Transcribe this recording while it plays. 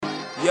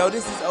Yo,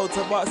 this is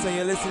Otabox and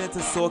you're listening to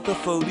Soca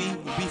for We,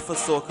 Be for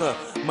Soca.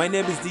 My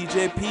name is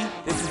DJ P,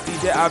 this is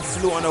DJ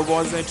Absolute on the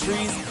ones and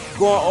trees.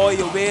 Go on all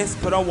your ways,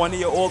 put on one of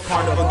your old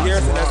carnival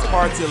gears and let's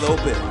party a little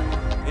bit.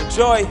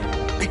 Enjoy!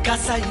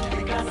 Because I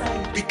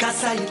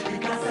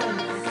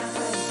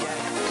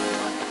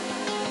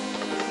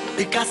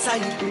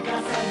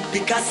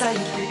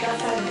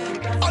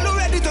all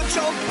ready to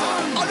jump,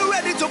 all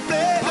ready to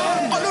play,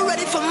 all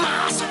ready for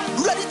mass,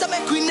 ready to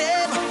make we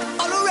name,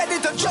 all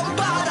ready to jump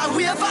hard and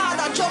wave hard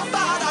and jump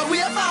hard and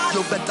wave hard.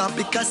 You better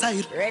pick a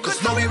side,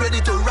 cause now we ready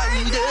to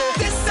ride it.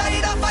 This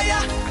side of fire,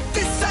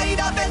 this side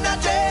of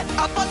energy,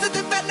 a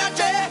positive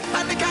energy,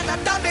 and we cannot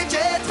damage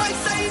it. My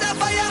side of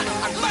fire,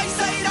 and my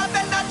side of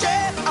energy,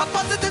 a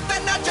positive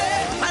energy,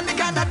 and we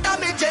cannot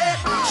damage it.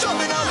 Show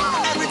me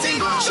now everything,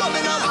 show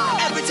me now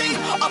everything,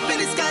 up in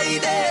the sky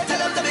there, tell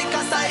them to make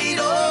a side,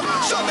 oh.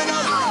 Show me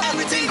now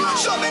everything,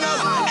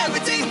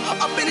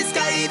 up in the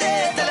sky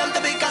there, tell them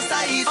to make a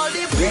side. All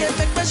the praise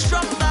make me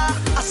stronger,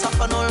 I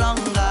suffer no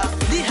longer,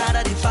 the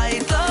harder the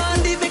fight, Lord,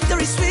 the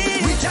victory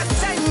sweet. We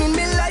just time in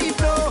my life,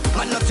 no,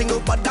 man nothing go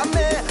bother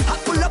me, I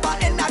pull up our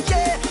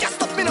energy, can't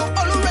stop me now,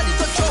 all ready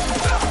to jump,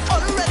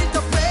 all ready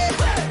to play,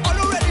 all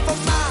ready for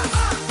mass,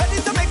 ready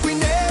to make we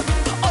name,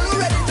 all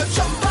ready to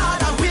jump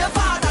hard and wave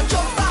hard and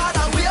jump hard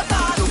and wave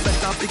hard. You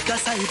better pick a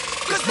side,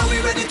 cause now we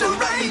ready to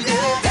ride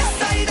it. This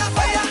side of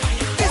fire,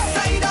 this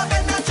side of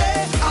energy,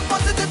 a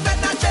positive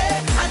energy,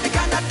 and they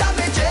cannot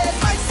damage it.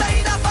 My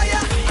side of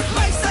fire,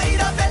 my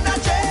side of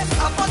energy,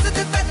 a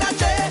positive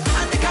energy,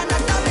 and they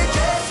cannot damage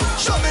it.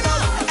 Show me now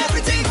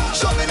everything,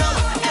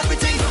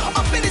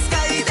 up in the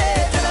sky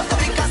there, tell them to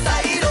pick a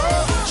side,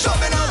 oh. Show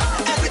me now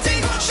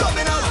everything,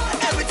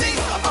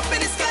 up in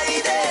the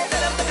sky there,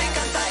 tell them to pick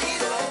a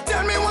side, oh.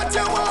 Tell me what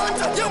you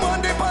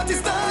want the party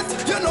start.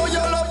 You know you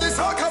love this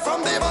hooker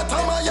from the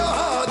bottom of your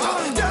heart.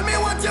 Tell me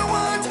what you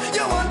want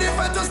the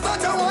fete to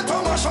start. You want to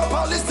mash up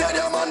all the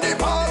stadium and the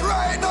park.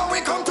 Right now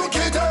we come to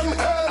kid them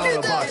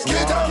hell,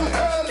 kid them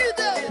hell.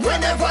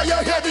 Whenever you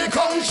hear the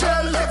conch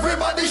shell,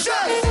 everybody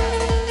shell,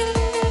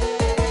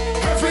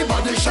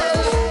 everybody shell.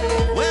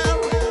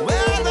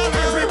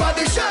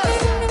 Everybody shell,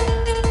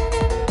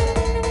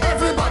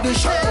 everybody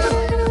shell.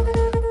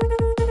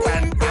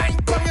 When I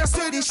come here,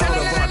 say the shell,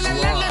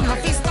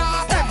 happy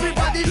start.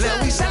 Everybody shell,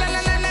 we shell,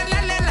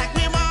 like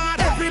we mad.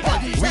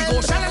 Everybody we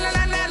go shell,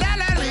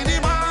 the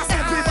boss.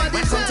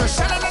 Everybody come to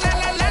shell,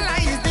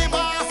 is the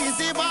boss, is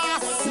the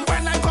boss.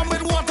 When I come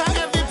with water,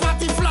 every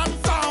party flood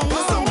down.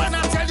 So when I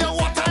tell you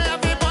water,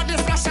 everybody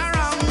splash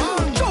around.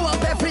 Throw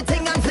up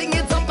everything and fling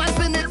it up and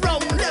spin it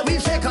round. We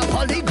shake up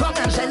all the ground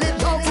and shell it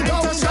down.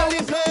 Shell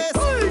the place,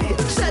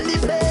 shell the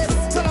place.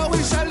 So now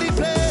we shell the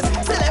place.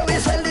 So now we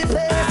shell the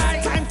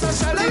place. Time to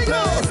shell the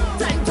place.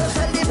 Time to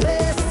shell the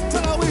place. So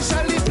now we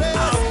shell the place.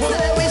 So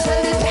now we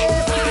shell the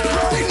place.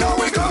 Right now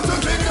we come to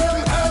kid them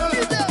hell,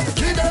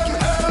 kid them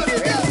hell.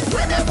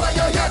 Whenever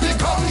you hear the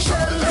conch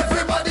shell,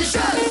 everybody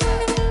shell,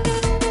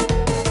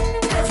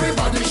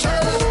 everybody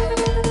shell,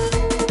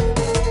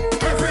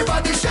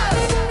 everybody shell,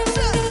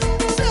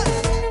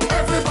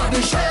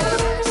 everybody shell.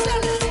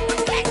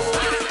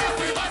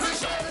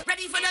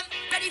 Ready for them,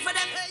 ready for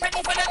them,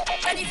 ready for them,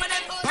 ready for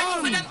them, ready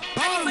for them,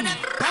 ready for them.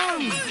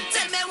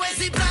 Tell me where's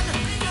the plan?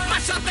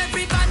 Mash up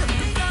every band,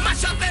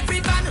 mash up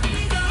every band,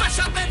 mash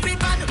up every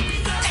band.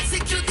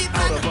 Execute the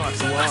plan.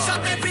 Mash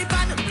up every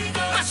band,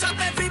 mash up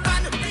every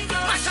band,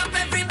 mash up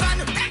every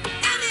band.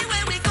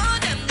 Anywhere we go,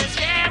 them the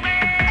share.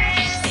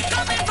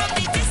 Coming from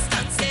the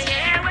distance, say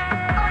yeah.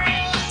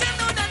 Them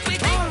know that we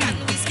think and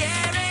we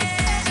scary,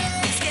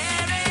 we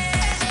scary,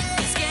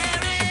 we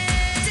scary.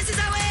 This is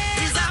our way,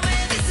 this is our way,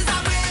 this is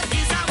our way,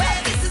 this is our way,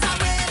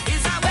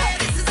 this is our way,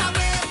 this is our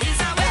way, this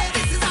is our way,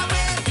 this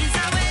is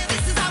our way,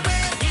 this is our way,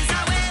 this is our way, this is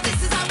our way, this is our way,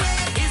 this is our way,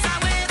 this is our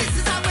way, this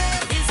is our way,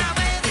 this is our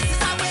way, this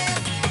is our way.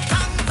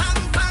 Pang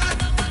pang pang.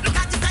 Look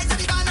at the size of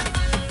the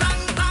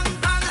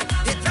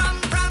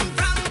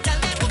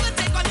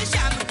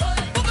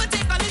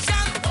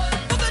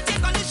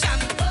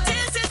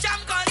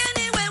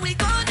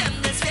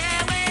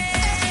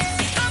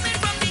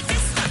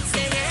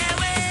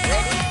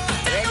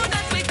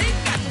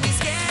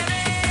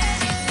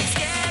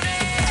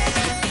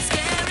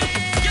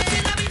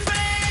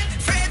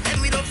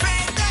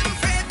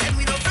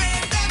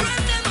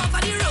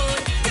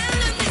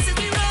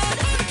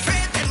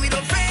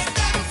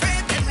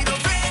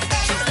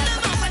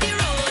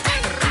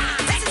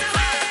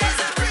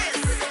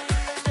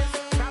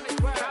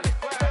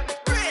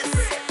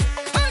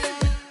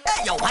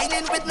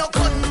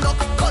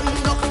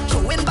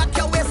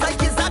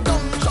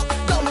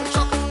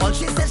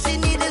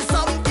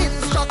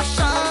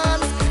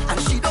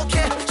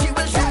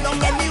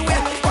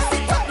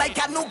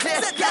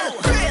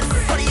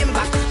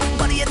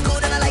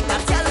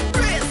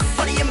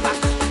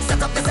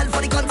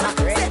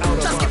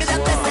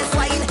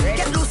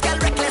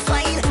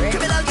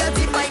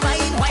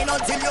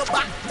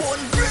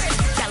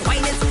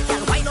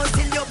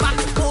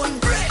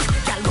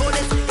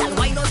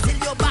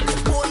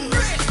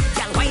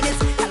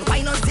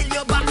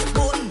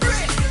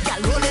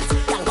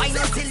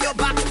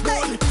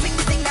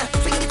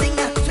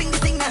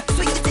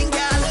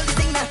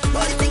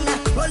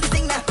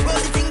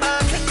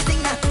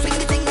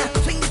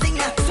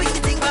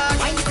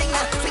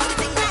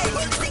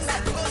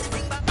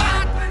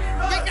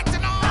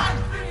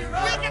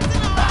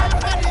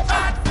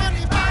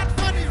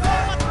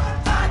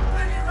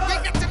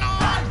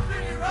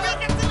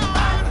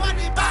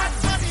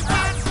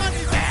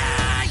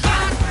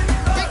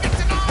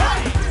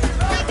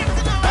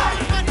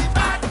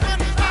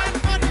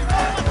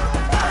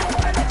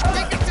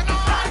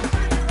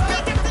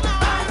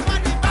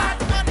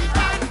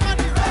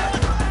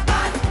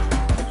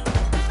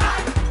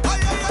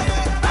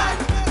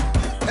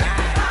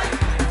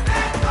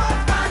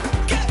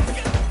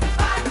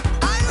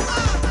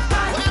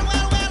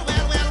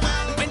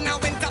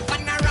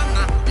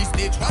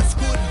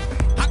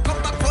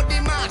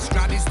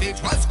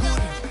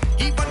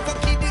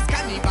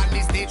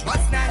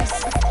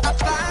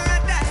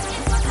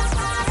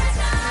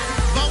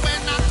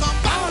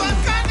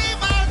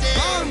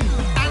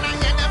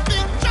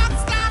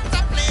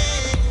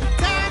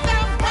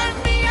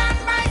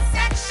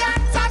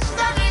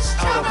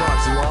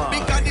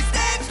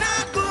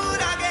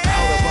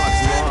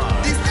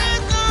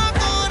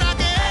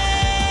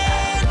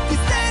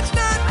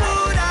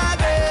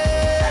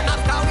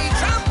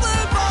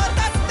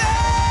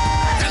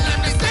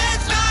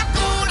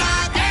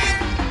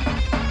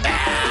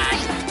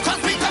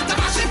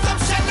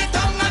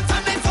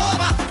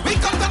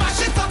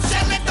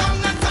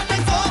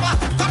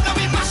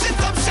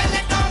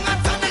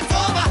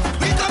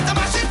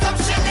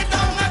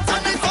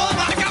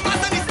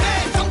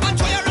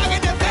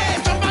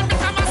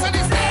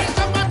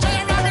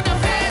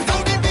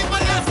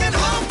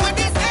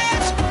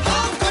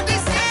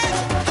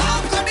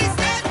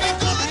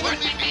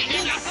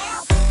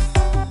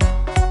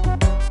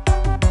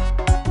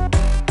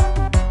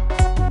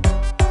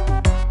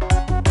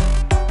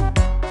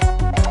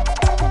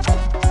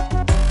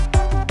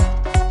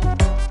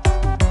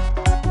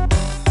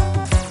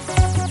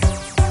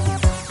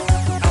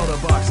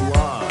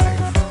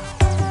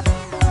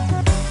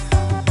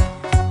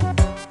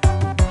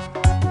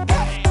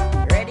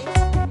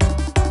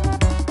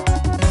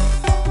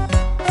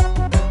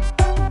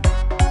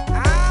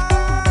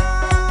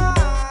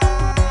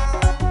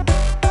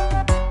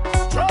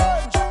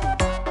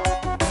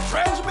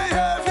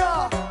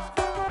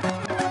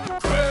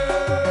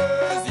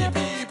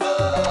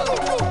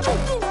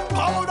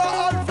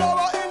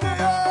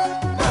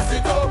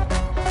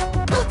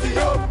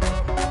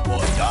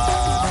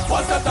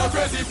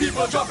crazy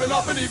people jumping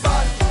up in the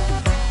van.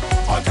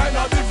 All kind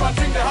of different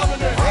things they have in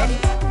their hand.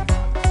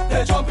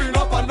 They jumping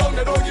up and down,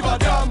 they don't give a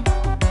damn.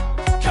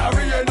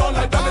 Carrying on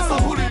like that, it's a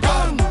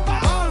hooligan.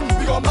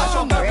 We gon' mash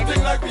up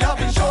everything like we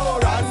have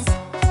insurance,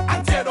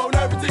 and tear down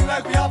everything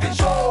like we have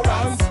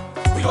insurance.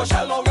 We gon'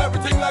 shell down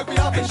everything like we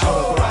have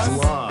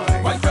insurance.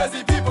 When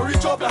crazy people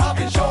reach up, they have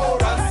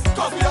insurance,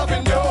 cause we have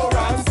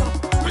endurance.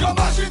 We gon'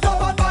 mash it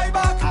up and buy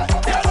back,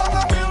 tear down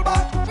and build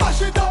back.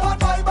 Mash it up and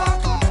buy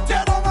back,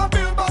 tear down and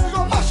build back. We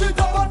gon' mash it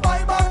up and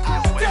buy back,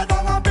 tear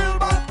down and build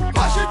back.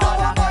 Mash it up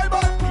and buy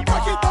back,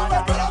 break it down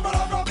and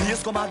build.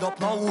 Please come and up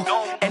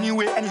now,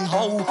 anyway,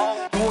 anyhow.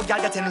 No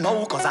girl getting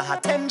low, cause I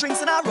had 10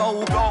 drinks in a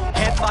row.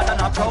 Head bad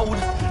and a crowd,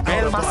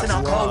 girl mass in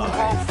a crowd.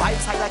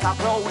 Vibes high like a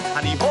cloud,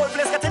 and the whole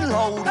place getting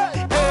loud.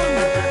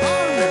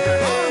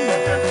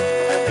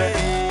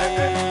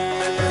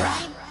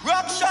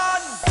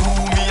 Ruction! Do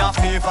me a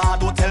favor,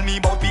 don't tell me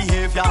about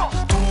behavior.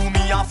 Do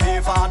me a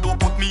favor, don't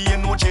put me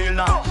in no jail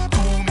now. Do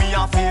me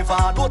a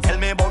favor, don't tell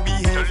me about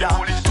behavior.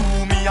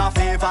 Do me a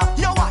favor,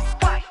 yo why?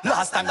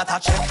 Last time that I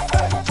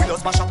checked, we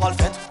just mash up all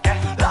fit.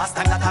 Last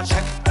time that I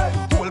checked,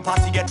 whole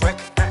party get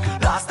wrecked.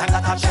 Last time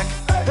that I checked,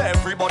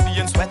 everybody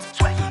in sweat.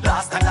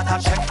 Last time that I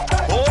checked,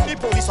 all the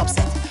police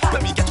upset.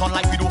 When we get on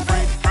like we don't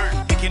afraid,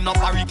 picking up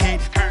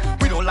barricade.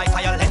 We don't like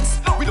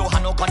violence, we don't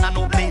have no gun and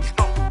no blade.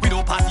 We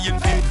don't party in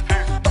vain,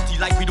 dirty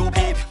like we don't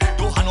babe.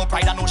 Don't have no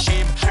pride and no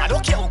shame. I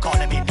don't care who call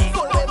them in name.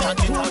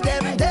 Count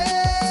them dead.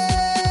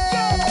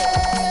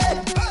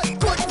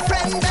 Good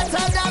friend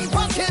better than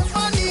pocket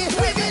money.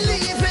 We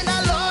believe in a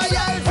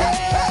loyalty.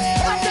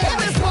 I tell you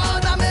me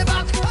squad on me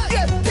back.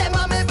 Yeah, them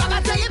on me back.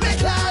 I tell you me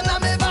clan on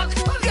me back.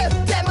 Yeah,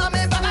 them on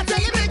me back. I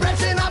tell you me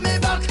brethren on me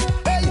back.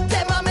 Hey,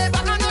 them on me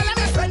back. And all of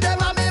me friend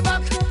them on me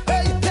back.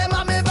 Hey, them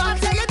on me back. I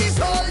tell you the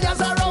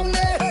soldiers around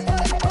me.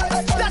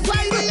 That's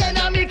why the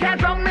enemy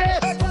can't wrong me. I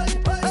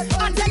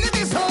tell you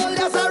the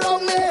soldiers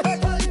around me.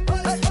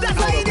 That's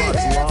why the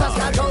haters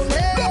can't wrong me.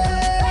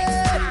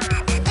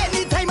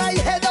 Anytime I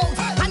head out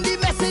and the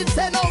message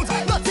sent out,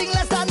 nothing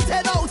less than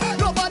 10 out.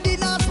 Nobody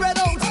not spread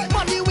out.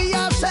 Money we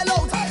have shell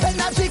out.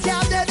 Energy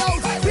can't dead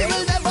out. We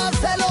will never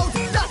sell out.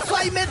 That's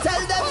why me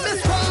tell them me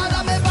squad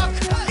on me back.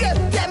 Yeah,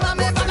 them on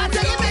me back. I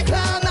tell you me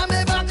clan on me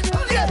back.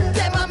 Yeah,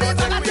 them on me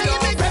back. I tell you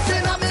me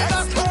brethren on me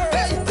back.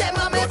 Hey, them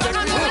on me back.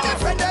 And all of my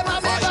friend them on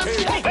me back.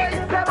 Hey,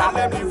 them on me And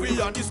let me free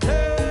on the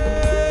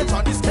stage,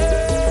 on the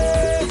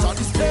stage, on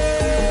the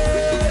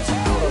stage.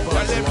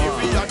 And let me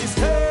free on the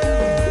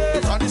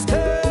stage, on the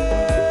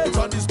stage,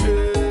 on the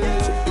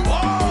stage.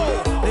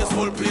 Whoa, this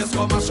whole place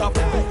come mash up.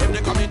 If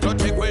they come in to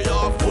take way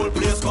off, whole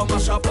place come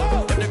mash up.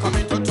 If they come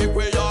in to take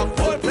way off,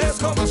 whole place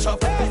come mash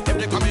up. If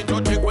they come in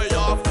to take way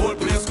off, whole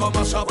place come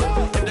mash up.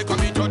 If they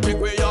come in to take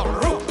way off,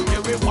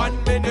 give me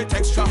 1 minute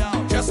extra,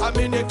 just a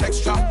minute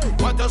extra.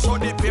 Want to show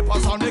the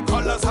papers on the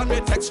colors and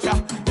the texture.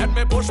 Let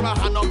me push my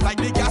hand up like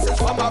the gases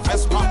from a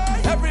Vespa.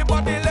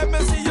 Everybody let me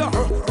see you.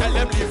 Tell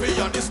them leave me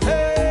on the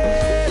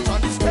stage,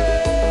 on the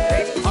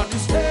stage, on the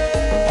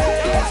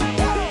stage.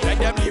 Let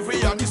them leave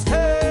me on the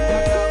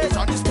stage,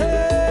 on the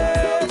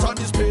stage, on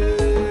the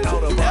stage.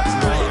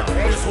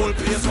 This whole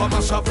place come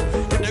mash up.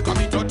 If they come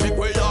in to take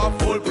way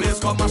off, whole place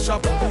come mash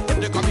up. If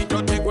they come in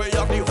to take way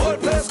off, the whole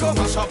place come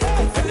mash up.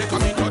 If they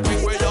come in to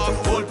take way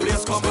off, whole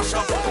place come mash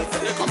up.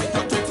 If they come in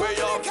to take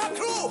way off.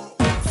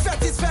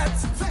 Fete is fete,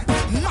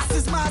 mass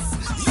is mass.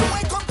 You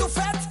ain't come to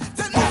fete,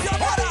 then move your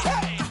mother.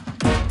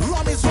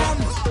 Rum is rum,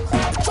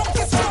 drunk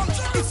is drunk.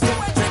 If you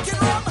ain't drinking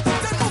rum,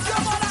 then move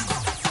your mother.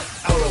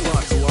 Move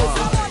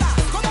your mother,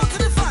 come on to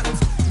the front.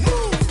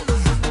 Move.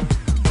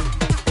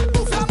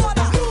 Move your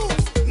mother. Move.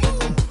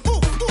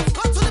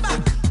 Come to the back.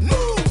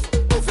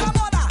 Move your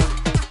mother.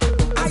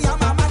 I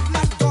am a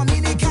mad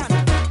Dominican.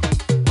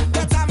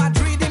 That I'm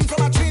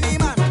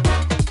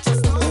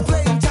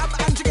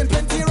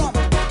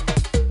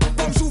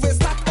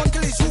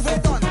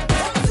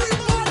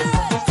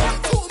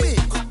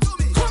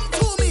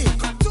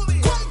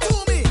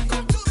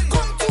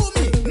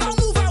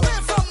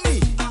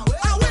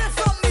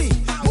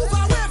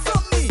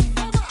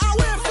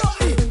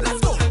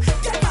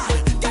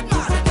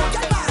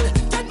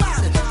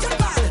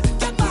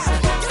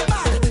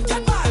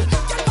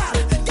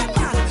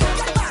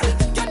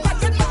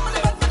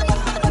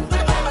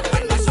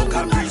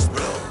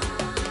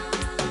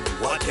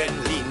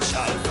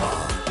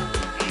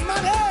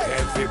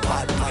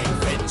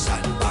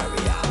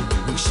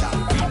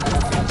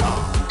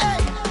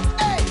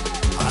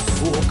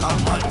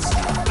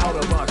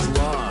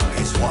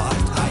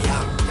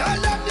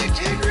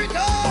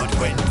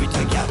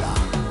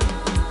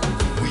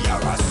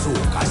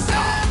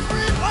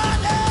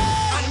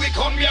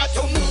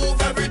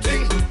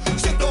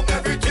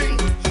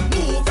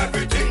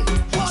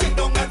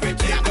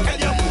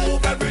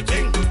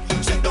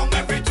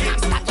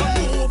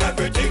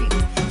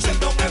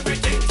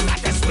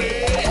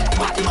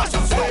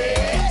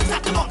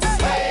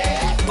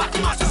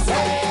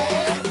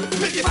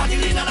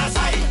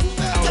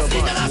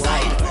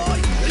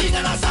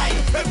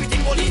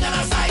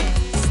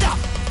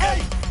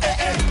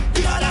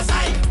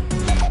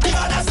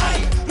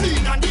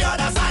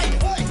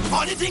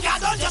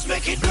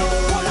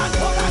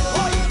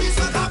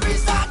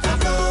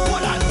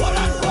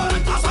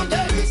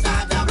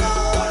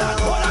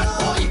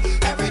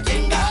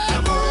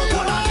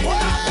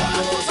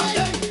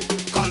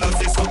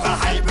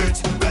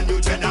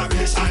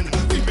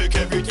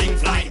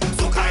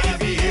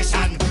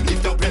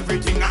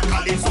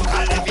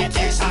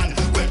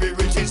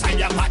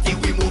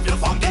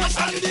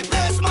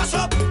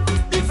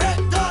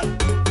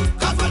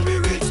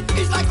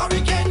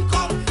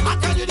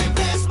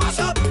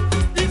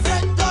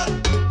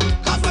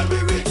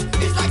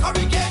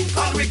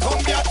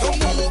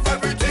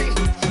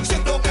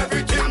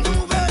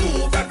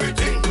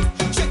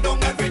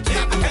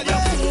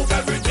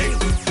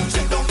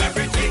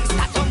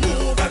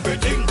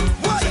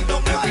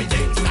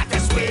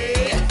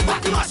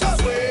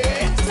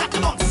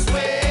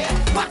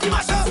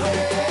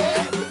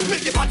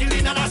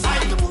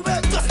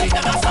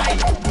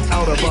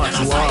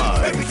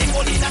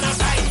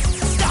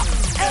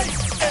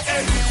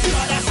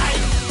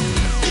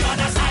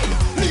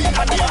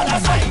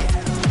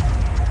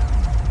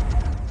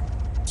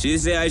She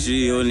say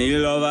she only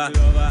lover,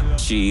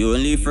 she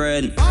only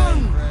friend.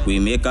 We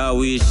make a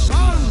wish,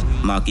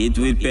 mark it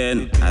with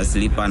pen. I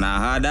sleep and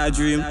I had a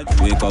dream,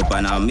 wake up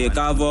and I make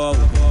a vow.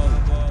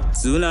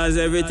 Soon as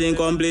everything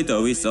complete,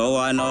 we saw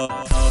one up.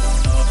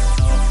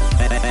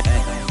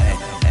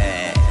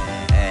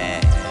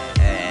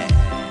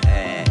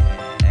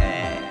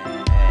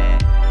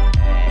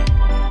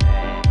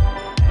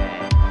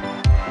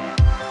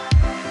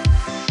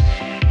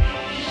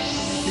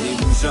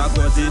 I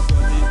cut it,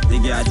 the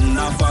garden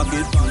a fuck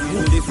it,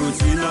 put the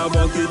fruits in a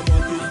bucket.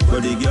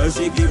 But the girl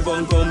she keep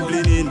on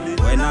complaining.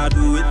 When I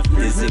do it,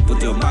 they say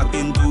put your back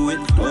into it.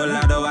 Oh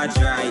Lord, I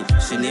try.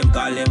 She name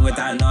calling with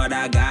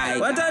another guy.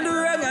 What I do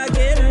wrong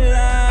again,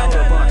 Lord?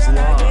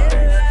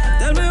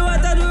 Tell me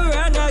what I do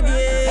wrong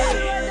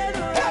again.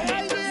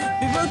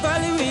 People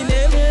calling me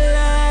name,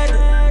 Lord.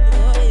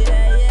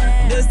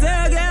 They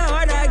still get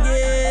hard again.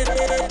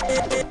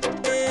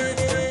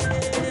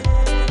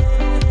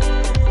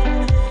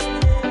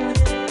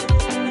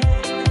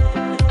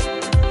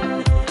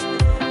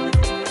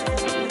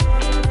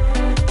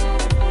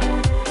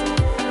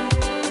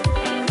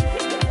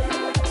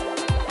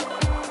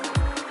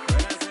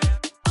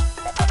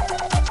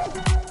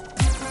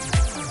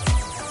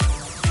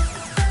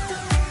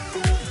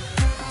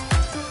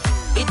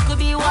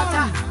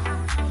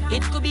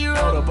 It could be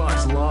rum,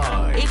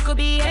 it could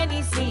be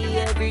anything,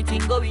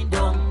 everything going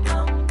down.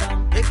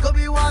 It could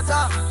be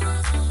water,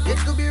 it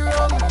could be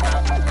rum,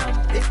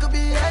 it could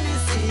be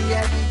anything,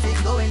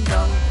 everything going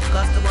down.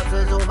 Cause the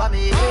bottle's over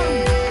me.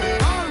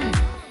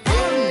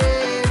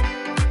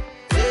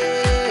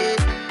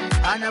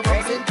 And I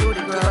walks into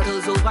the ground.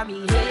 Bottles over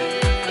me.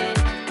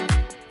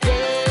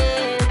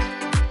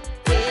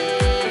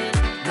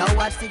 Now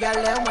watch the girl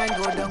them wine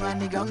go down on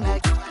the ground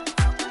like.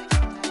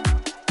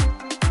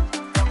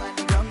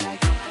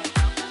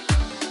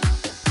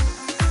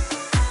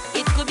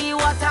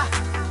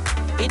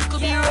 It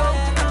could be rum,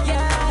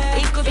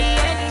 it could be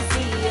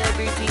anything,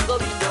 everything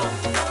going down.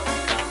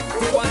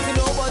 They want to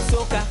know about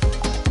soca,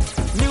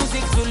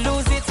 music to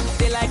lose it.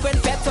 They like when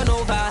pets turn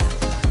over.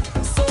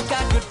 Soca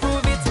could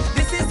prove it.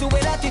 This is the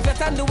way that we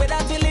fit and the way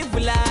that we live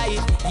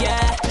life.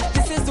 Yeah,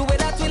 this is the way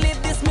that we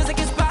live. This music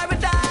is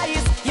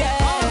paradise. Yeah,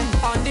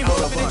 on the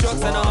road with the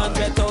drugs and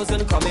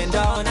 100,000 coming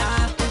down.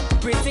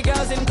 Pretty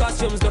girls in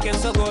costumes looking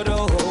so good.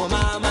 Oh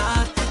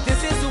mama,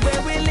 this is the way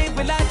we live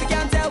life. We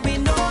can't tell we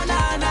know.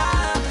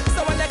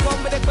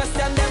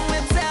 Question them, we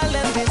tell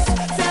them this.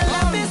 Tell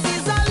them this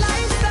is a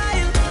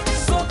lifestyle.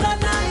 Soca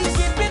nice,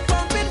 keep it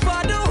pumping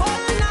for the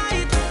whole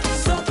night.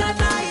 Soca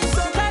nice,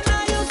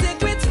 music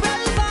with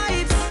real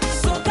vibes.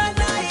 Soca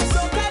nice,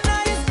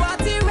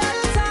 party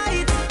real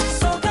tight.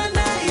 Soca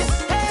nice,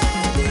 hey,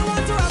 do you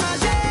want to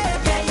ramage?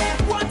 Yeah, yeah.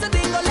 Want to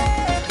dingle?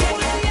 Yeah,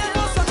 yeah, yeah.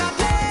 No soca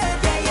play?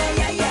 Yeah, yeah,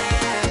 yeah,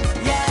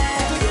 yeah,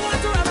 yeah. Do you want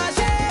to ramage?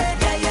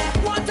 Yeah,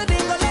 yeah. Want to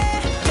dingle?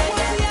 Yeah,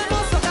 yeah, yeah. No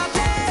soca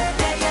play?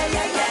 Yeah, yeah,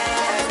 yeah, yeah.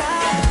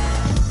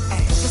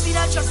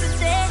 Trust in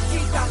there, you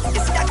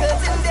see that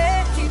curtain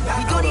there.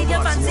 We don't need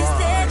your fancy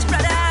stage,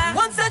 brother.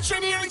 Once a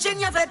Trinity reaching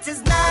your vet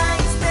is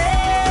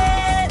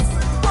niceness.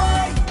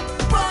 Boy,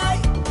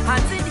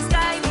 hands in the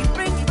sky, we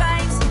bring the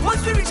vibes.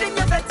 Once we reaching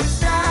your vet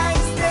is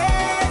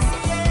niceness.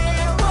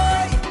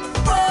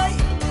 Boy,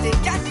 they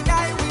can't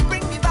deny we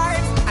bring the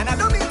vibes. And I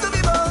don't mean to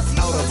be bossy,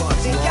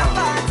 they can't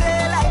party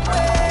like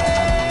we.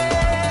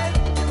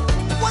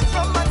 Once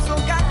from months so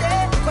got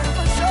there, but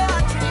for sure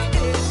on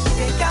Trinity,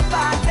 they can't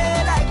party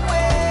like we.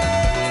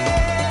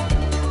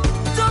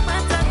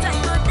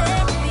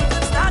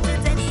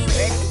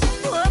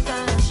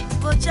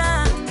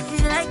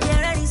 Feel like you're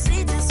ready,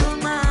 sweet so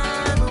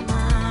man, oh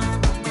man,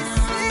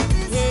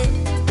 yeah.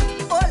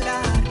 Oh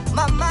Lord,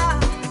 mama.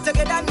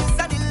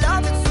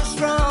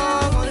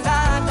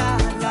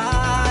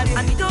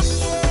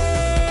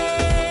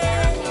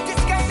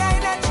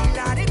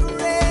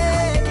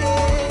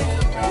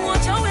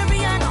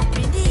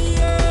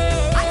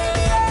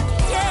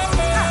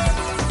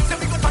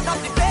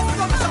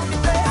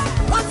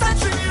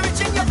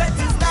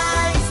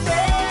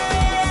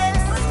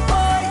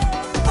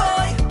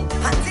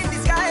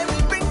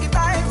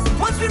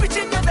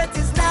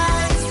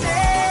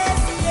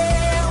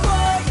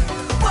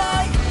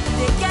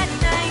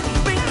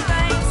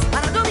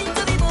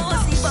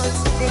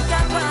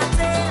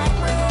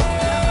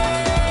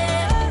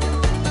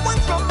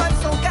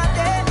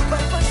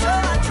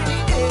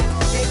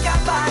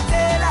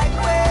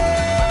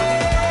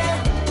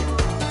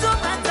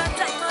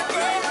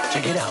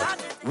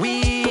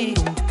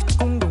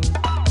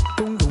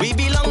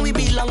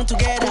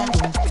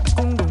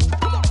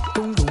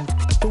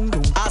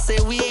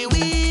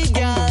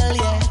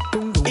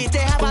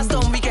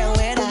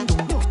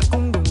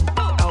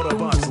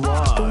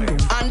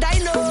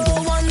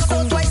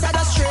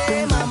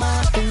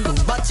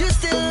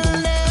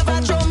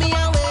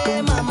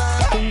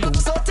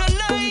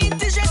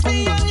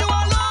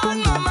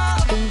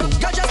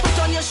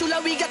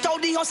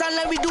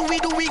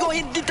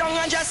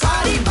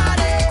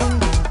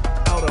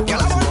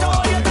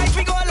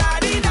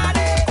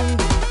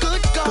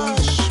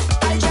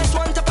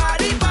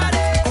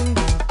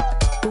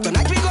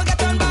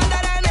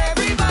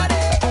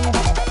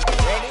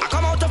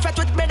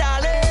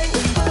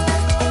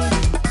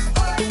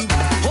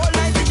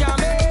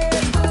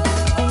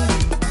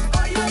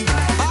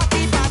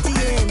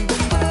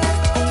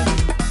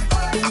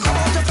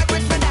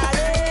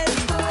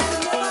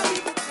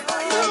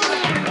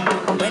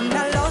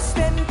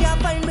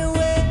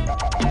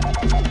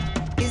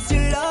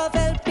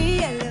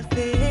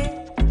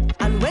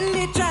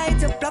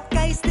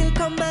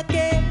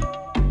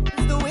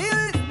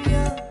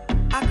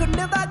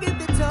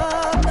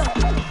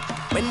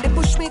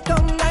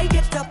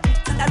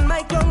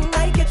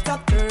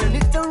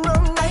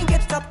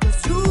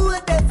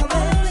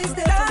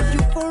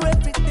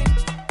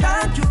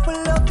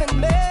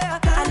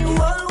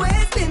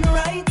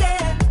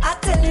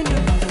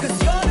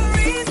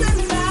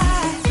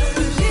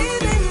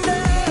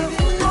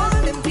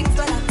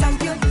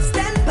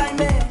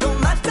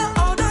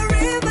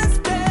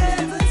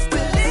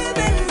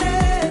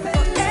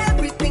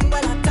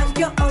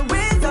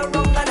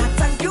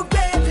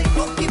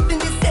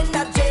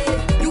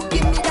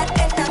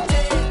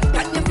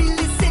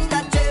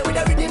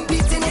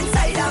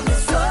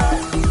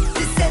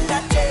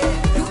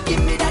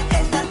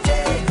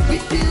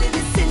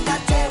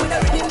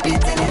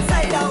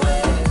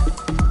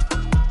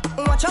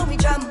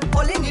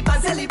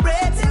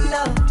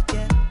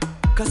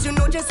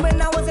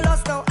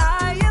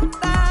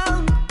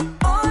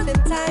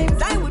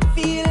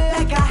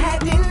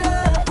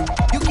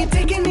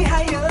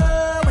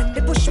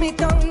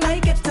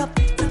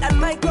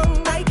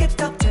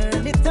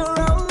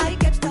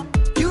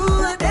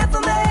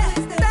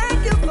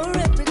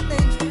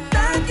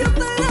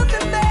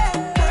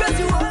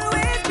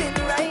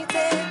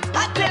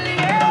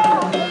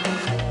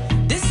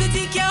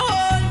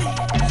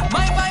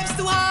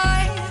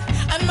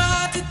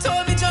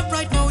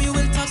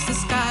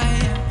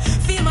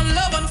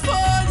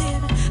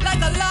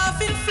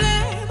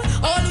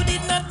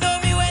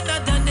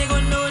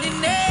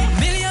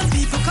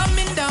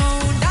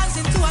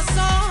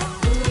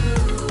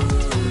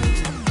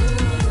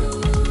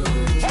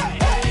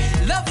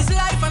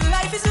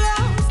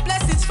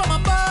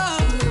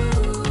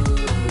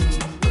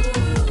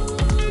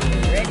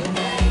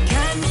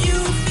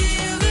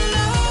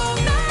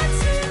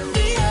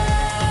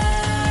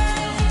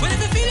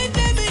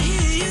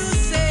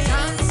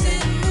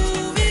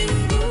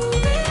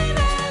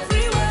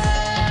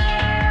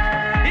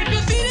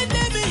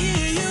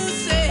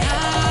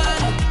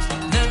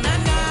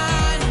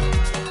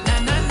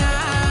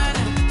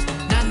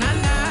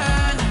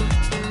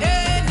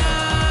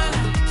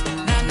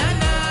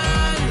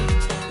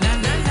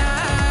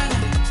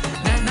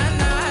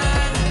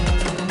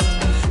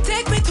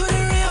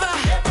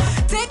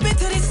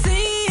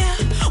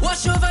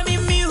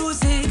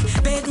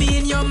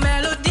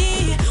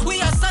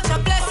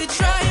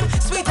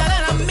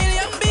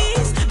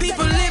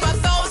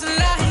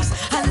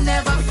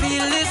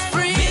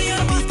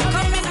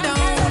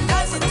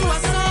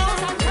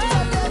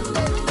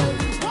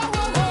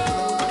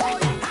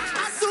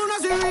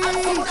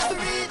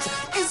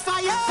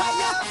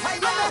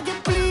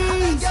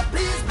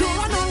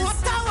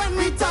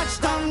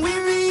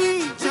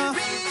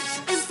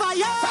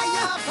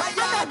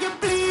 I beg you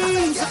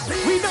please.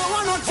 We don't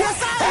want no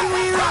chaser and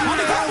we run. When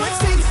we come with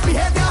stink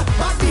behavior,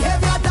 bad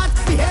behavior, that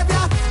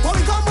behavior. When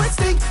we come with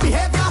stink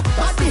behavior,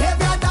 bad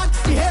behavior, that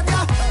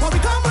behavior. When we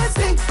come with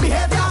stink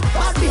behavior,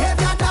 bad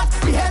behavior, that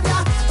behavior.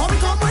 When we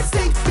come with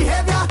stink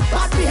behavior,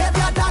 bad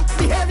behavior, that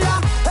behavior.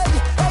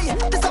 Hey,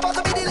 this about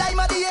to be the lime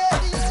of the year.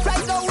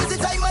 Right now is the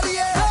time of the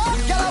year.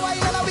 Girl, a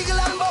wine and a wiggle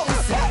and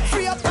bounce.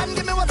 Free up and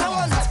give me what I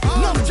want.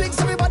 No drinks,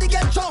 everybody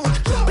get drunk.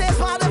 Play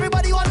smart,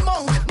 everybody want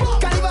monk.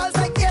 Carnival's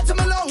like air to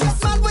my lungs.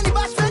 Mad when the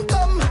bash friend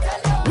come.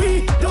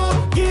 We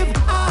don't give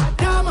a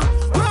damn.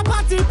 We're a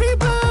party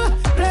people.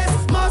 Place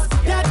must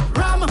get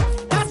ram.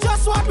 That's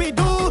just what we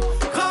do.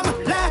 Come,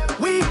 let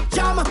we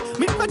jam.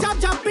 Meet the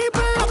jam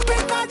people up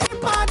in the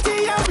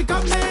party and we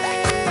come in.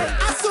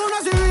 As soon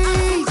as we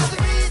reach,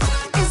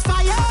 it's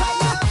fire.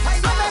 I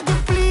beg you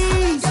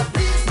please.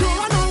 Don't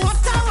want no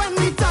water when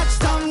we touch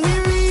down. We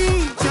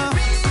reach.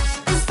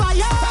 It's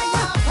fire.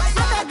 I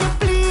beg you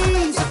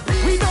please.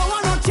 We don't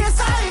want no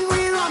chaser and we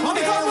run. When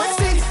we come with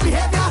stink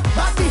behavior,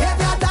 bad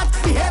behavior, that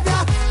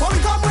behavior. When we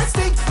come with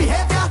stink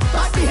behavior,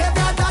 bad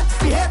behavior, that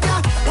behavior.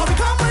 When we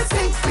come with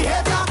stink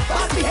behavior,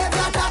 bad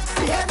behavior, that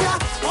behavior.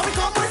 When we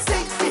come with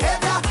stink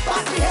behavior,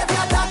 bad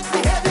behavior, that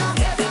behavior.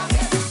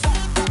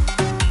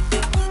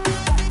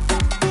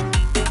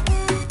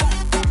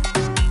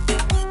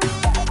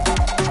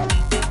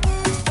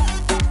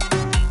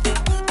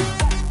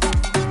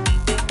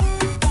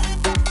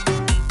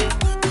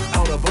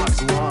 Out of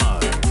Box Live.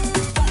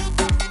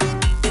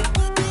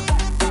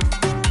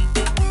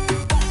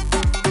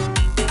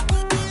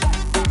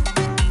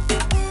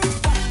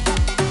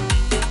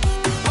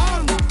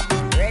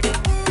 Ready?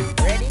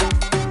 Ready?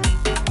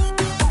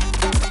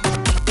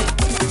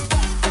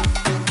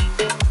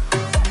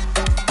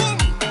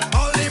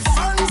 All the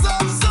fans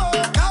of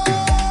soca.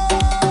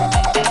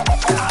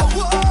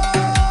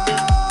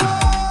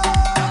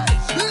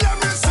 Let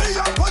me see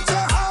you put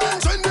your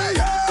hands in the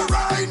air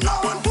right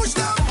now and push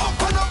them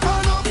up and up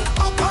and up,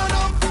 up and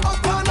up,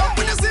 up and up.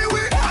 When you see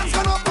we hands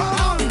gone up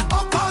and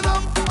up and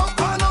up,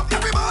 up and up.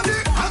 Everybody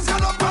hands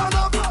gone up and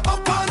up,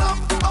 up and up,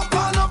 up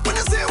and up. When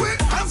you see we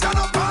hands gone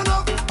up and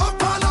up,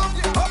 up and up,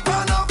 up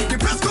and up. The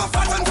place go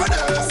fat and for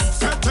this.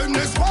 Fat in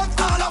this spot,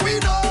 all we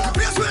know. The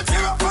place will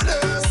tear up for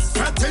this.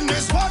 Fat in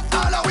this spot,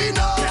 all we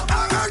know.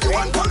 I heard you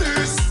want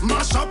police.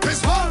 Mash up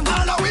this one,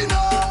 all we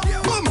know.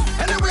 Boom,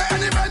 anywhere,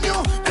 any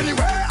venue,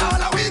 anywhere,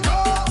 all we go.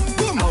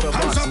 Boom,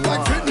 hands up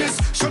like fitness.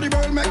 Show the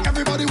world, make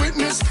everybody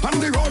witness. On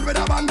the road with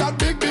a band that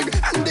big,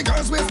 and the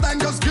girls waistline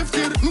just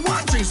gifted.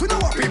 One drinks, we know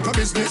what people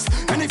business.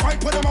 Any fight,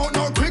 put them out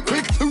now, quick.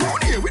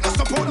 Around here, we don't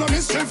support no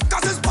mischief.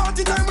 Cause it's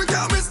party time, we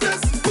can't miss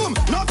this. Boom,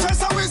 no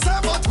chase how we say,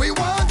 but we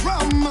want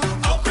rum.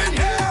 Up in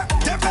here,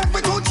 they back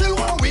we go chill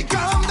while we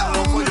calm down.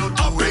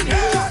 Up in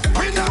here,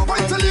 we not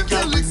wait till you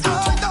get licked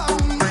all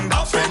down.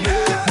 Up in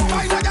here,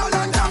 find a girl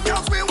and jump,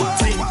 cause we want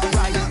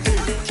Right,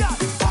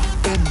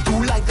 then do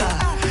like that.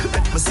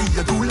 Let me see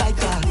you do like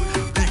that.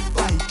 Big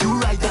bike, you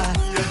ride that.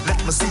 Let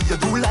me see you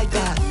do like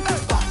that.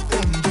 Back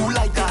then do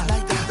like that.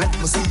 Let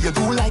me see you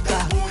do like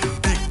that.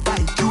 Big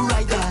bike, you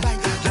ride that.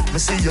 Let me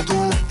see you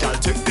do. Girl,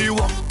 take the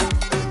walk,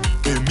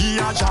 give me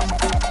a jam.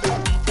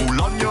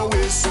 Pull on your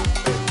waist,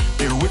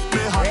 you with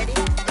me hand.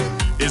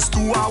 It's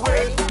 2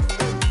 hours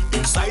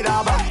inside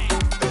our bag.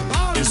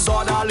 It's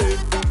orderly,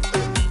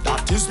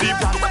 that is the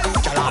plan.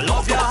 Girl, I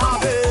love your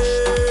habit.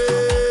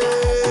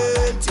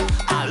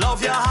 I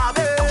love your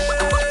habit.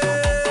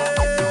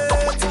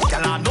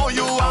 Girl, I know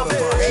you have it.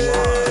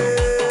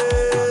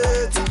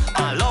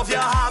 I love your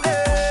habit.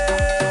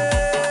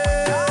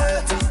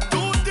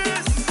 Do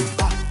this.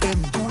 Back then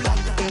do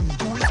like that. Then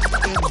do like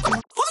that. Then do.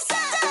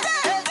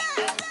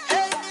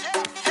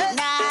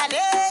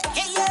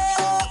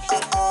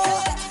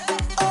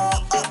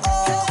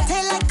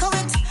 They like how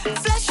it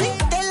fleshy,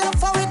 they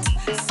love how it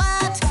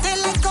fat. They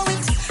like how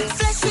it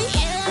fleshy.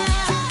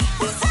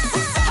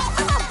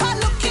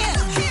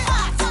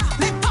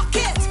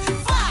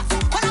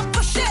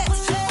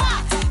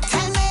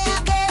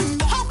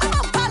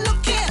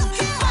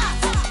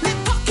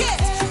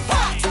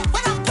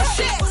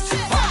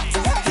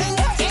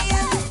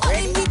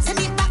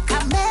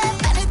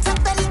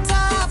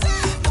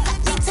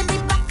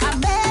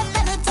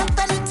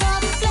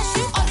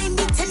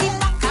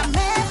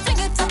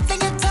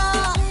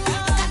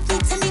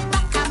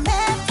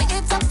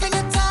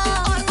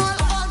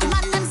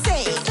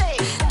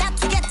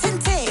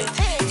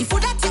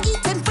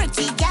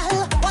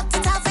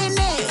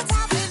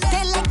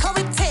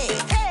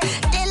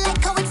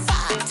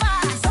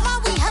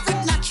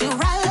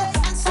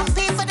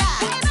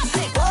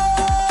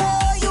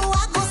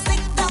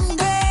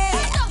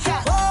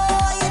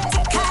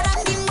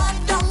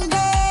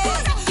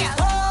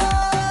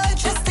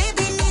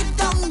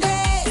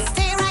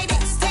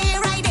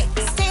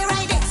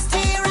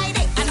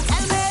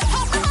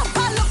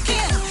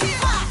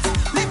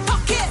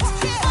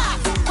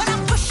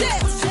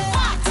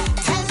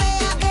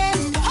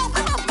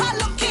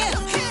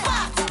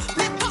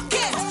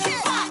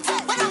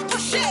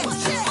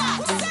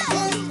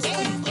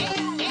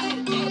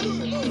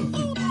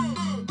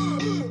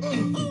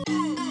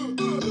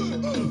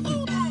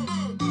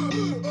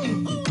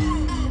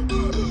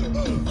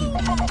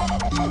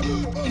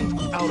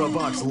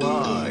 Box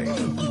Live.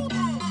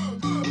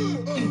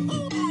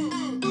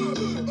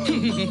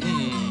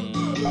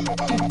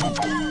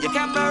 Your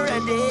camera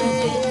ready,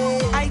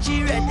 IG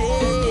ready,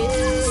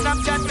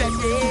 Snapchat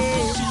ready.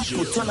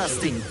 Put on a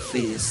stink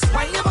face.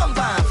 Wind your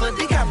bumper for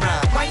the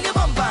camera. Wind your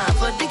bumper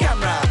for the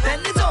camera.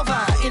 Bend it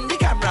over in the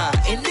camera,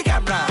 in the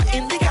camera,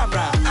 in the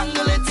camera.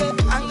 Angle it,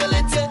 angle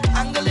it,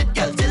 angle it,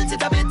 girl, tilt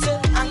it a bit.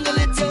 Angle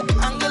it,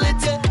 angle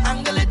it,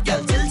 angle it,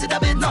 girl, tilt it a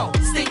bit. Now,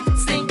 stink,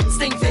 stink,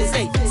 stink face,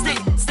 hey,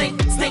 stink,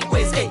 stink, stink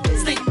waist, hey,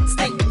 stink,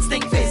 stink,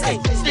 stink face, hey,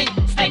 stink,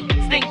 stink,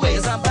 stink waist.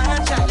 It's a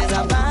bad child, it's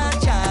a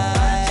bad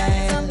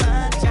child.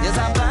 It's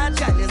a bad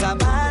child, it's a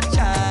bad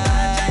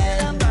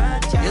child.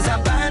 It's a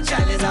bad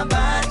child, it's a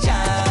bad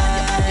child.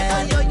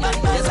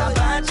 It's a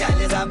bad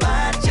child, it's a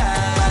bad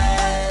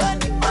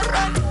child.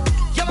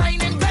 Your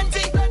mind in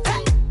plenty,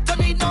 don't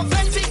need no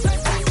fancy.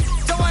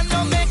 Don't want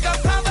no makeup,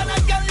 have a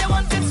girl, you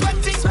want it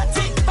sweaty,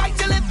 sweaty. Bite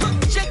your lip,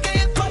 shake your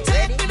hip,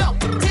 take me down,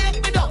 take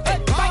me down.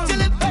 Bite your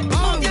lip,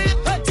 move your hip,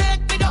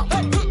 take me down.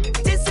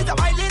 This is a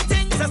violent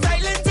thing, it's a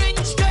silent thing.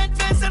 Straight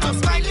face and a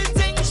smiling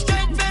thing,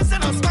 straight face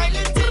and a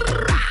smiling thing.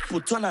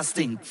 Put on a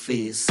stink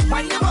face.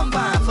 Wind your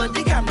bumper for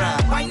the camera,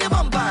 wind your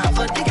bumper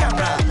for the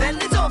camera.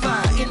 Bend it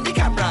over in the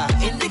camera,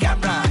 in the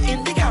camera,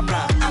 in the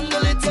camera.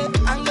 Angle it,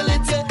 angle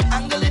it,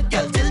 angle it,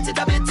 girl, tilt it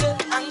a bit.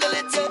 Angle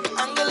it,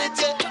 angle it,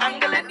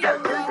 angle it, girl,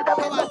 tilt it a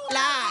bit.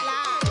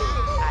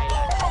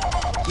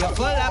 You're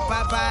full of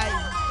Popeye.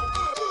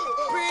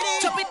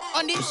 Chop it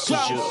on the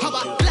drum. How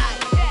about live?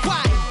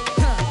 Why?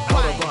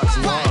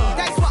 Why?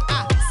 That's what I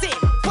say.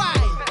 Why?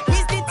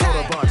 Where's the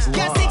time?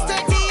 Yeah,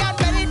 6:30 and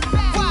ready.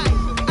 Why?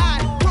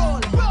 And roll.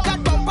 That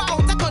bumper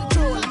out of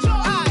control.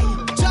 I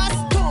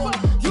just told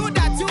you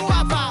that you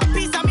have a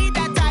piece of me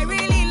that I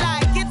really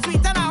like. It's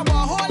sweet and I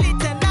will hold it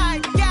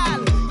tonight. Girl,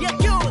 you're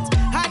cute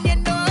and you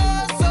know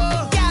so.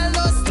 Girl,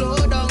 don't slow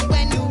down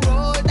when you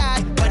roll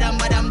that. Badam,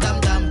 badam, dum,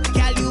 dum.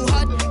 Girl, you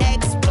hot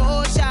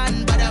explosion.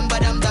 Badam,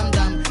 badam, dum,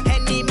 dum.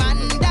 Any man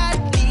that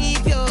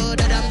leave you,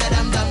 da dum, da dum.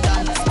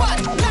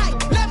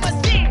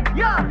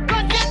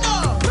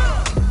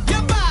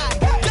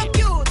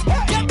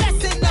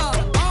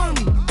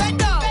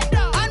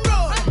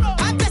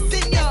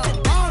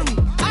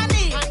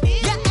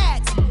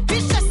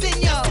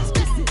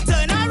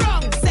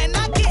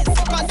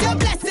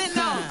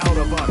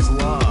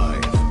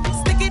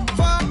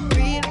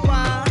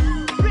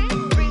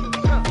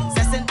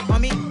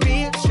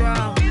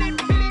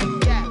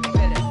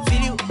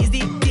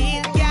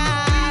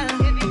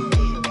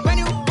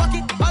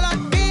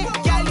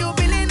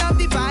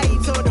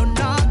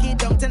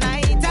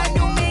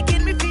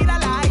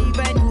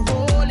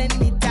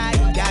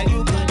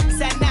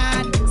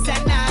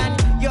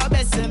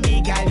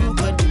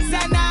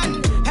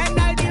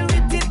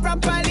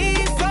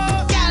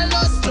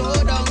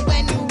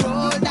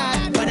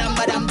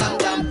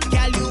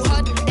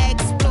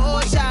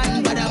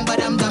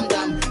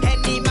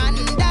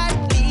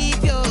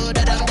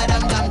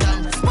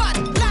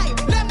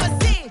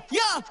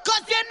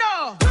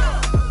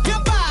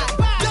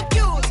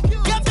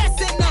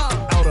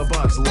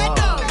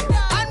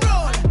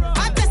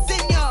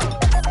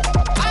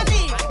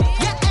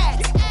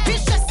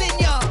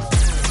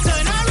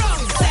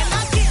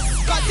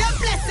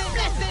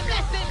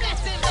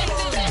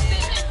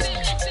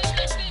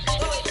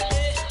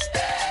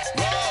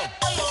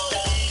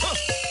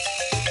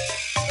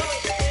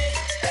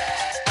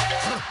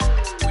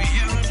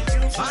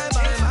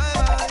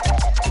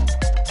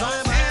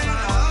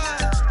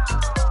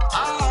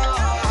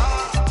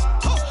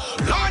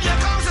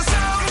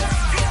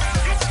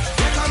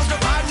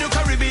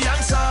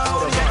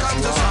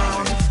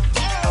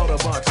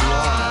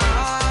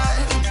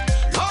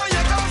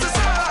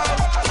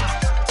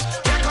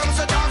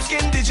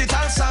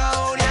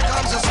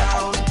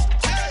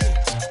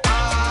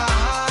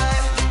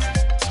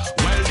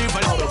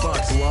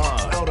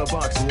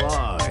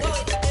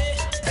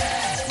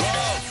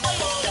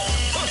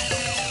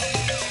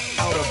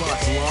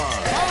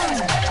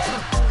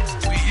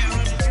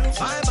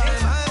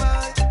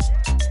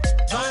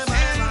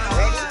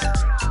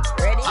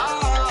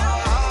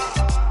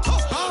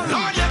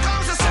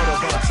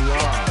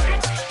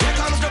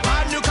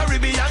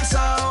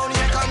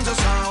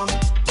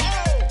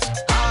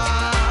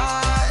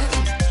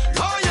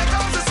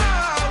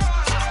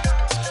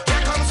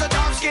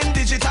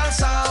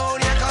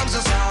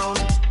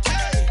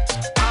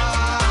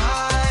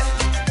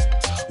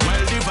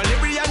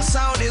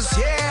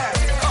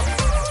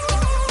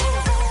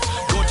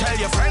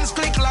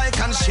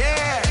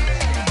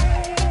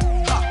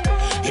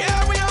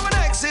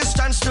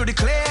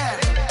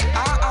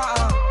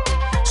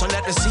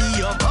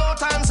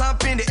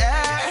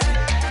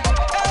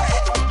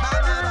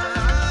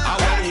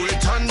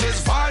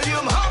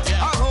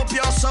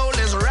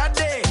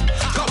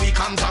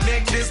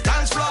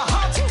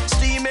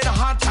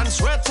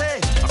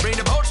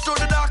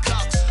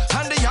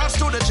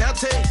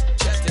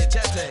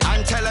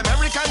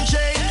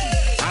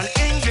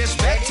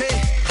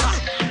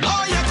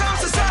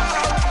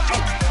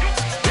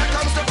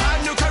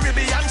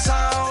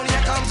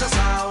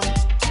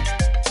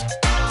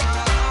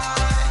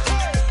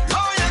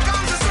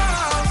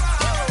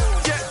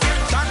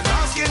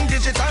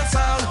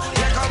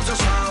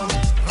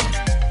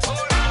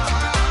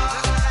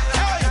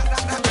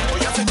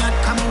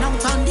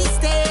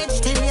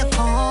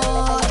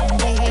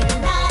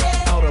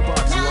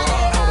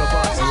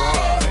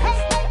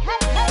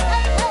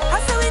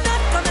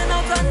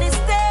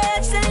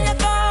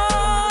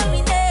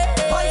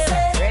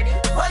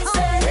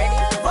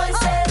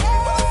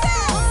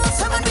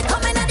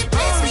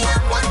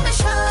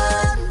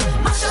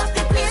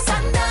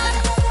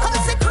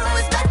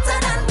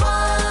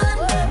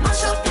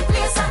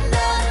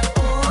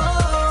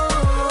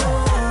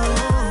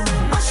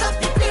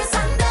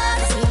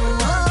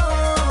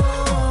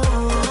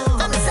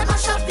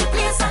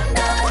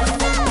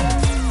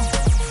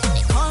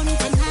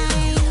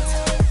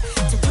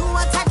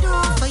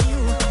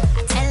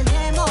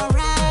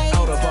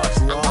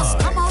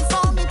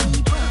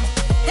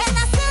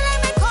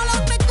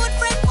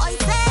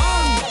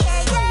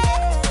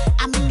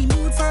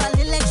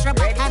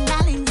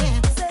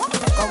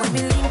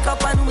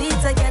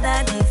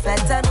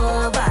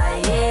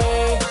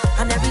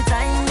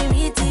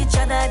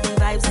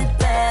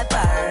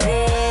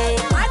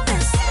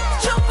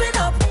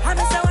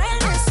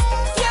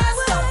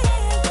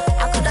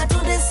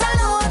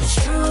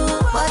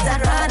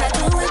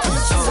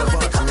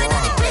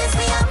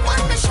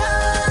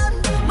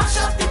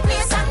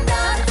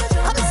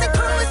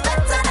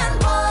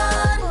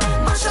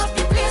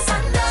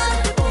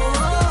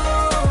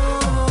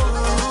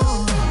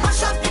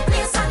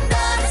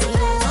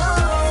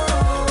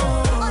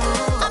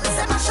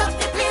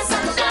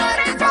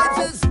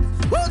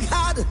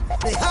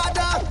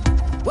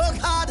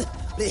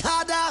 play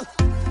harder.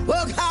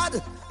 Work hard,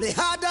 play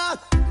harder.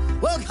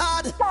 Work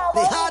hard,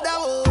 play harder.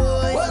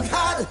 Oh. Work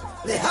hard,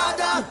 play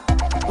harder.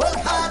 Work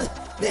hard,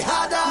 play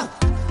harder.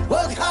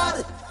 Work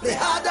hard, play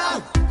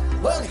harder.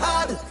 Work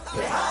hard,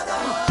 play harder.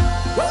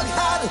 Work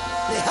hard,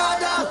 play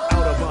harder.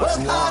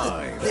 Work hard,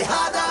 play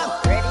harder.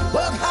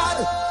 Work hard,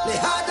 play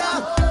harder.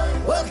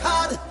 Work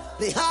hard,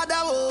 play harder.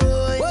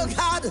 Oh. Work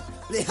hard,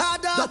 play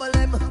harder. Double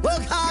M.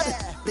 Work hard,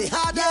 play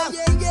harder.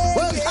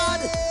 Work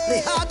hard,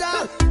 play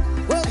harder.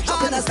 Work hard.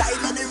 In a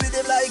style and the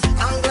rhythm like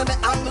angle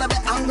bang, angle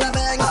bang, angle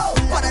bang.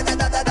 What da da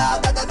da da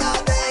da da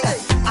da bang.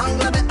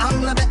 Angle bang,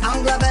 angle bang,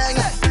 angle bang.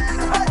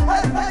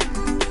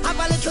 Have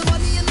a little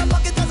money in the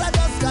pocket 'cause I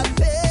just got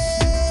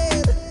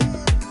paid.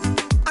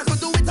 I could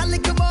do it a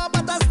little more,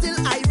 but I'm still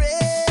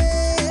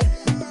irate.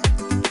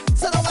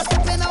 So now I'm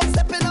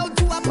stepping out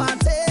to a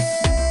party.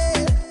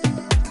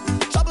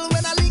 Trouble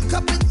when I link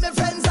up with my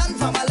friends and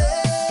family.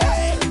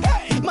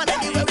 Man,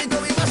 anywhere we go,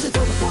 we mash it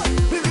up.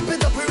 We rip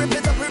it up, we rip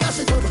it up, we mash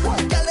it up.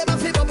 Girl, them a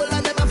fi bubble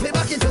and them a fi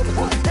back it up.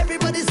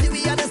 Everybody see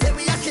we and they say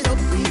we acting up.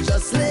 We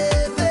just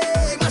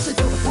living, mash it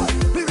up.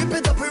 We rip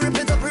it up, we rip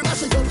it up, we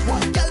mash it up.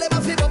 Girl, them a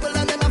fi bubble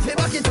and them a fi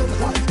back it up.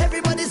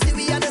 Everybody see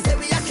we and they say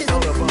we acting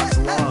up.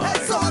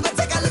 So I go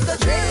take a little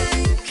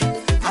drink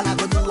and I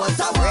go do what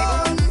I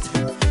want.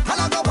 And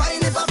I go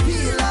wine if I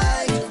feel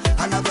like.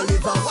 And I go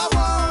live how I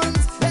want.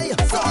 Hey,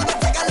 so I go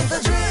take a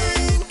little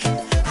drink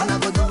and I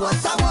go do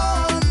what I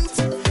want.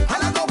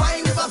 And I go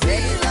wine if I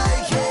feel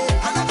like.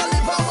 Yeah, and I go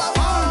live how I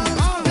want.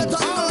 Get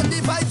on all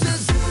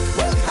devices.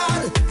 Work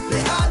hard,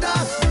 play harder.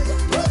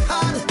 Work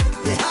hard,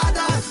 play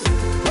harder.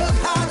 Work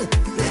hard,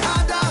 play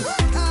harder.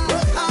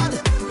 Work hard,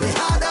 play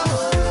harder.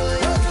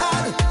 Work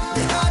hard,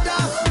 play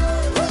harder.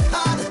 Work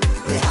hard,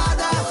 play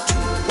harder.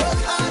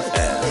 Work hard,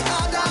 play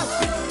harder.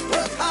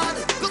 Work hard.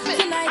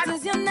 Tonight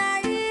is your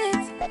night,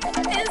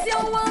 it's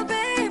your world,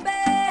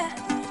 baby.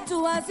 Do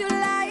as you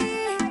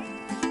like,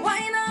 why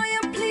now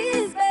you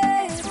please,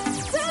 babe?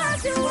 Do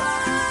as you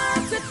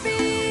want with me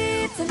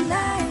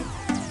tonight.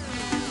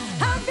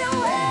 Have your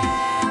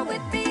way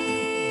with me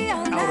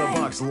all night.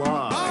 Box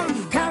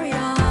Live. Carry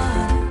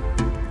on,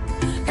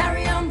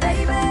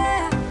 baby.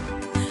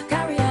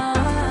 Carry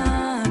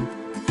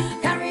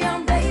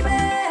on,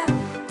 baby.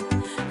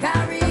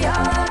 Carry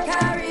on,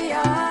 carry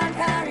on,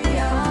 carry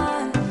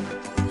on.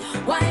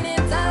 Wind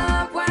it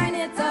up, wind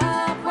it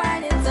up,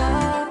 wind it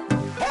up.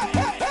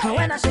 And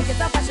when I shake it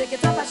up, I shake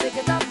it up, I shake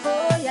it up.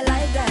 Oh, you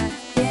like that,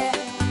 yeah.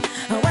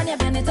 And when you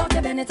bend it up,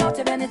 you bend it up,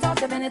 you bend it up,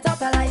 you bend it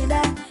up, I like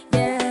that,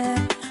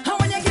 yeah. And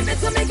when you give it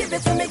to me, give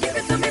it to me, give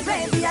it to me,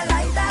 baby, I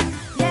like that,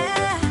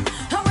 yeah.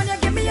 And when you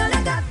give me all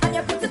of that and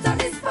you put it on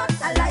this spot,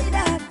 I like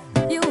that.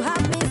 You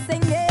have me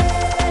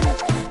singing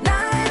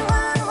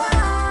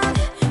 911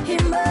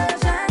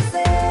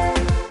 emergency,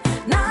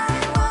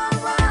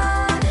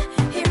 911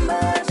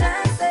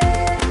 emergency.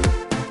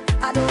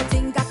 I don't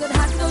think I could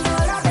handle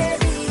all that,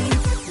 baby.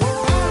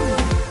 Whoa.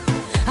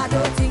 I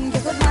don't think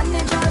you could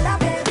manage all that,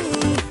 baby.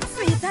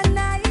 Sweet and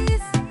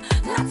nice,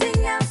 nothing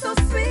else so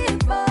sweet,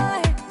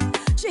 boy.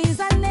 Trees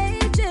and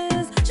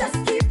ages, just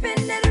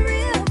keeping it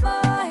real,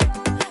 boy.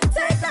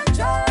 Take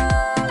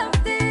control of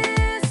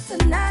this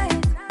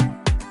tonight.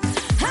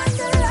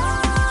 Handle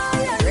all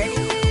you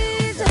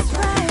need just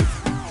right.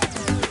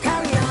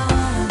 Carry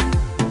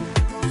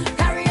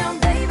on,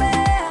 baby.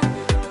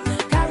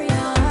 Carry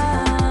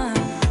on,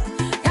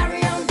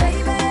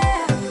 baby.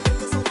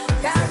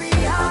 Carry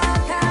on,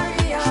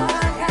 carry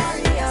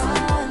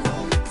on.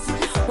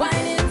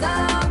 Wind it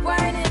up,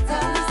 wind it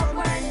up,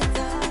 wind it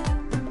up.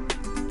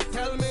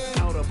 Tell me.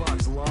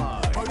 Box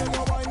Live. How you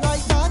go wine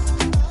like that?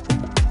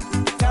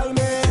 Tell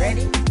me.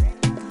 Ready?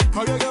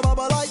 How you go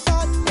bubble like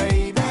that,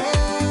 baby?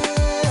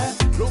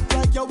 Look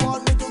like you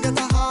want me to get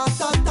a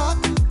heart attack.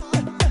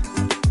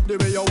 The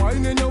way you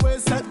whine in your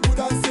waist, set good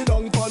and sit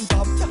down on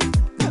top.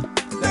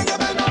 Then you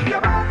bend up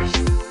your back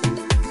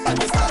and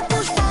you start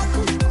push back.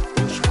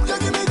 You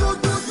give me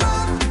good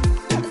love.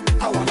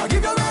 I wanna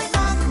give you right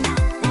back.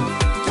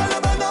 Can you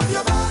bend up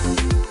your back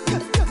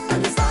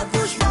and you start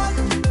push back?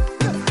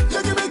 You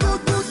give me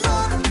good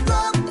love.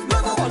 I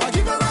wanna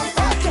give you right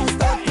back. Just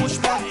start push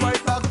back,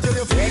 right back till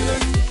you feel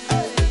it.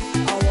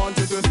 I want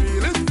you to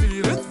feel it,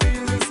 feel it,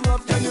 feel this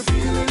love. Can you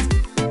feel it?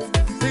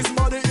 This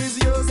body is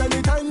yours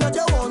anytime that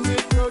you want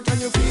it, girl. Can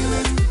you feel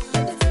it?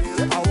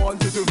 I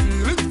want you to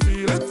feel it,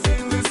 feel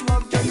this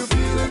love. Can you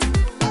feel it?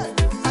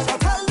 And I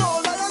tell no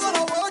lie, I'm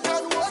gonna work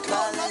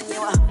all night.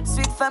 You are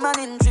sweet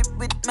feminine drip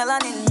with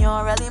melanin.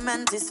 Your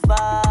element is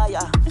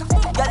fire.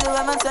 Girl, you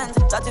have my scent.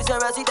 That is your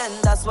resident.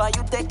 That's why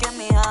you taking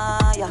me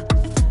higher.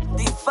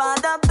 The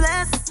Father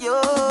bless you.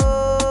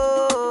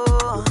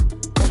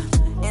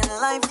 In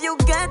life you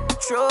get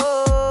through.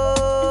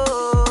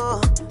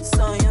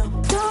 So you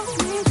don't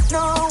need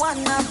no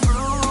one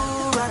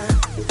approval.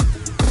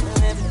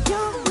 If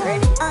you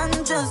ready and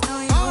just do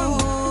you,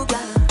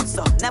 girl.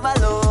 So never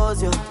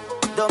lose you.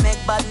 Don't make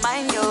bad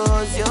mind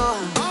use you.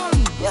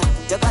 Yeah,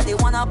 you got the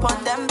one up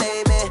on them,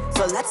 baby.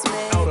 So let's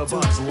make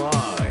Box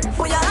Live.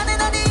 put your hand in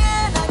the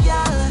air,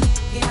 girl.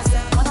 Give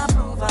yourself an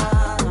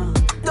approval.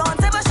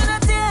 Don't ever should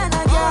have taken,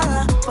 girl.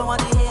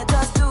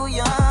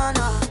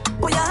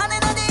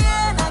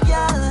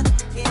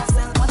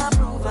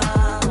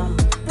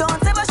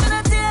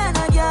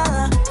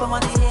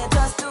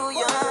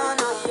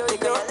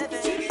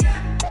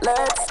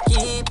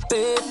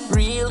 it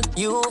real,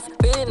 you've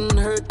been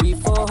hurt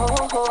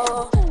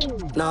before.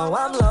 Now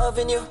I'm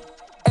loving you,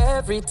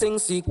 everything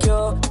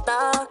secure.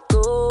 Now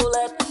go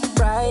let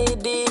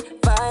pride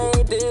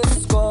divide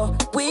this score.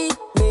 We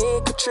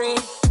make a tree,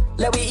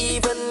 let we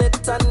even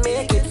it and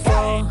make it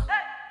fall.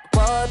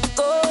 What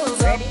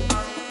goes up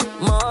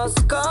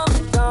must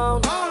come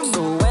down.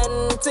 So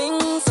when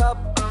things up,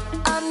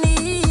 I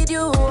need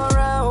you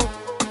around.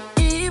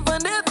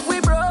 Even if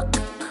we broke,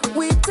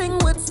 we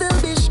think we'd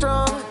still be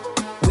strong.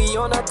 We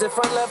on a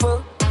different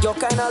level. Your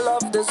kind of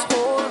love just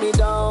hold me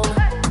down.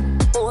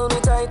 Hold me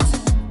tight,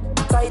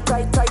 tight,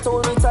 tight, tight.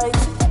 Hold me tight.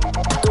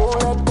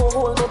 Don't let go.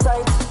 Hold me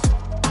tight.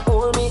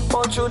 Hold me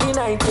all through the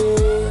night.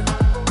 Yeah.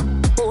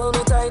 Hold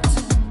me tight,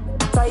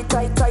 tight,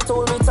 tight, tight.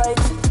 Hold me tight.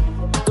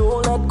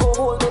 Don't let go.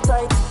 Hold me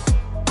tight.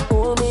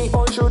 Hold me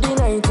all through the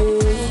night.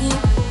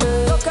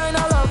 Yeah. Your kind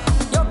of love,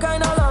 your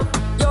kind of love.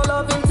 Your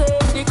loving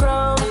take the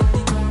crown,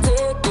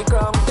 take the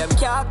crown. Them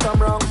can't come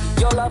wrong.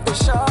 Your love is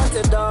shut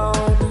it down.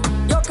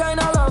 Your kind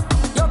of love,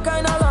 your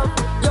kind of love.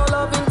 Your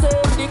loving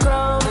take the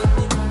crown,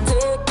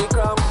 take the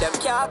crown. Them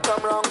can't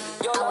come wrong.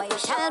 Your love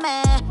is Tell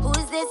me,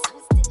 who's this?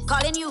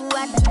 Calling you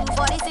at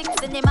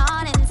 2:46 in the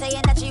morning,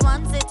 saying that she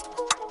wants it.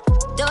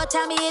 Don't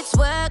tell me it's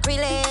work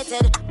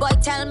related. Boy,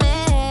 tell me,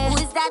 who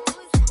is that?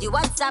 The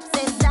WhatsApp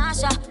says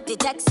Sasha. The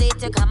text say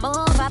to come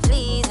over,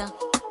 please.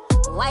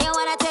 Why you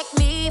wanna take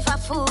me for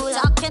fool?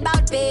 Talking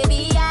about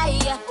baby,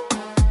 I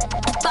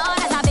born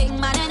as a big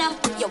man, you know.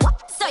 You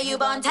what? So you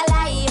born to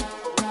lie.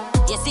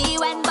 You see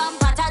when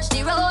bumper touch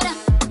the road,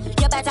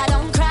 you better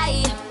don't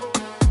cry.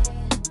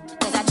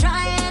 Cause I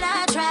try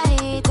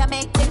to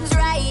make things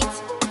right,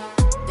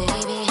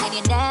 baby, and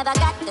you never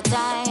got the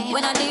time.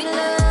 When I need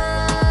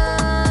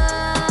love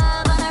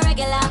on a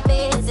regular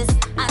basis,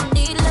 I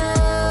need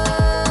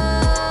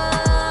love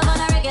on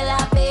a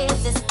regular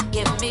basis.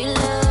 Give me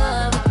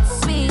love,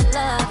 sweet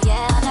love,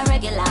 yeah, on a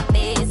regular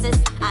basis.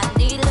 I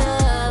need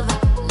love,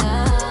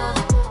 love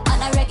on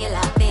a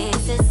regular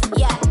basis,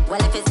 yeah.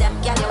 Well, if it's them,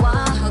 girl, you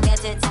want, who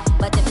get it?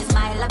 But if it's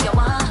my love, you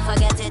want,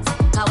 forget it.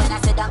 Cause when I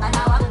sit down and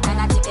I walk, and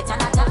I take it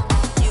and I talk,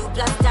 you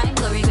plus time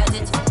to regret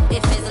it.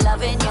 If it's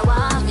loving you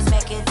want,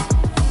 respect it.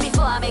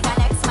 Before I make a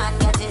next man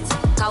get it.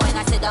 Cause when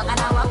I sit down and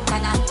I walk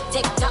and I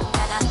tick tock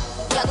and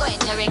you're going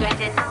to regret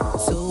it.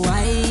 So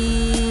why,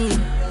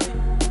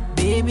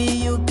 baby,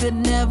 you could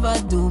never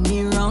do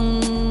me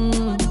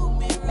wrong.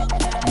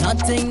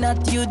 Nothing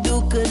that you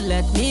do could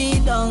let me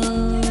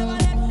down.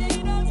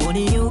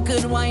 Only you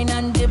could whine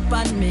and dip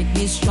and make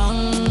me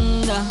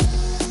stronger.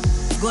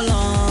 Go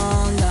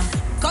longer.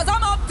 Cause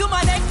I'm up to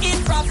my neck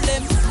in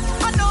problems.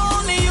 I know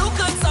only you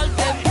could solve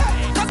them.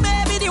 Cause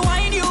baby, the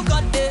wine you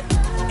got there,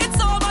 it's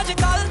so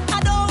magical, I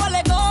don't wanna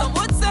let go. Some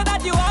would say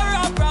that you are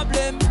a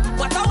problem,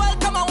 but I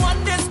welcome and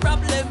want this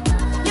problem.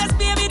 Yes,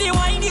 baby, the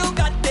wine you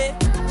got there,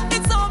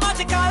 it's so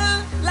magical.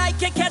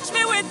 Like you catch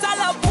me with a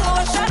love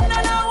potion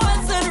and I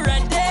wasn't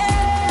ready.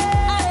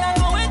 And I'm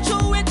going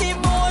through with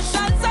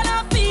emotions and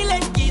I'm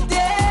feeling giddy.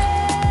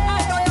 I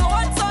don't know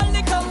what's all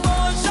the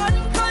commotion,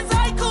 cause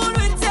I cool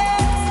with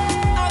it.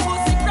 I go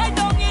sit right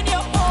down in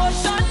your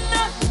ocean.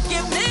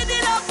 Give me the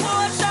love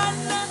potion.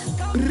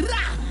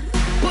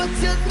 Put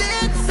your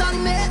lips on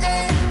me,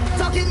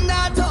 talking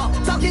that talk,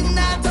 talking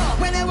that talk.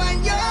 When I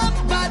want your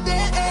body,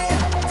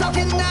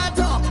 talking that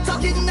talk,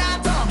 talking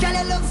that talk. Girl,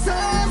 you look so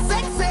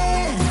sexy,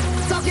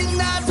 talking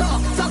that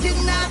talk,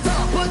 talking that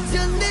talk. Put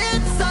your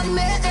lips on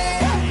me,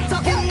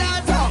 talking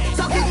that talk,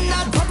 talking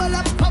that.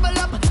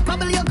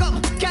 Bubble your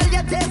gum. Girl,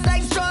 you taste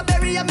like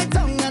strawberry on my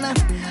tongue, and I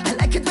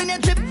like it when you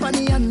drip on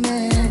the on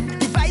me.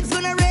 The vibe's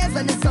gonna raise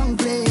when the song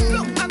play.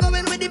 I'm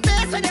going with the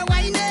bass when you're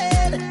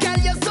whining. Girl,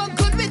 you're so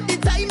good with the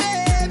timing.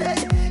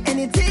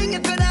 Anything you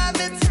could have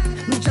it.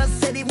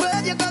 Just say the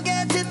word, you go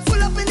get it.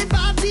 Pull up in the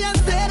party and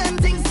say them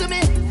things to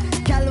me.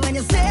 Girl, when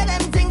you say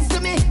them things to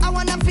me, I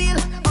wanna feel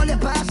all your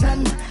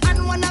passion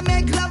and wanna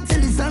make love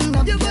till the sun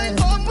up. You're going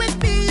home with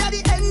me at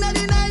the end of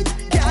the night.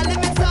 Girl,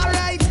 if it's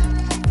alright.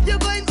 You're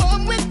going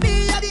home with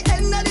me at the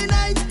end of the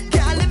night.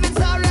 Girl, if it's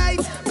alright.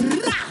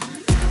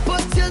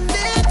 Put your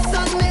lips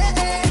on me,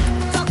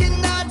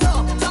 talking that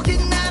talk,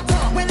 talking that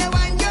talk. When I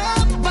want your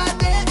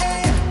body,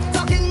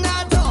 talking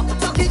that talk,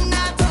 talking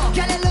that talk.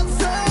 Girl, you look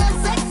so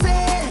sexy,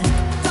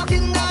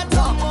 talking that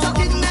talk,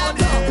 talking that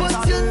talk.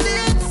 Put your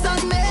lips on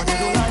me,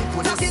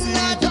 talking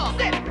that talk.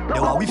 They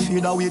want we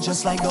fade away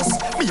just like us.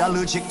 Me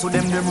allergic to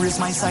them raise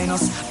my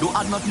sinus. Don't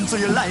add nothing to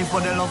your life,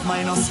 but they love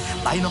minus.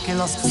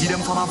 Binoculars, see them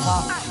from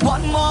afar.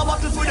 One more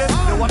bottle for them,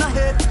 they wanna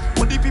hate.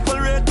 What the people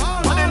rate,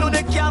 but they know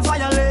they can't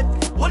violate.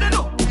 What they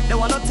know, they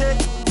wanna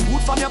take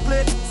food from your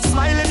plate.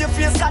 Smile in your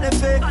face, got it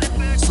fake.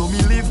 So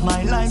me live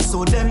my life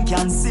so them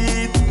can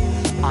see it.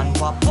 And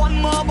pop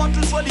one more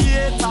bottle for the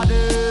hate of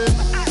them.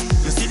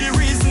 You see the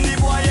reason the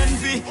boy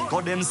envy.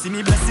 Cause them see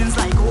me blessings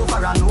like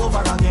over and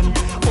over again.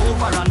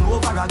 Over and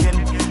over again.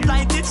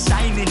 Light it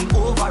shining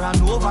over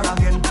and over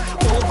again.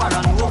 Over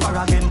and over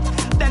again.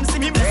 Them see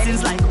me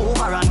blessings like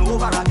over and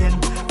over again.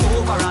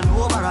 Over and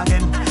over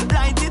again.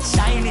 Light it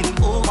shining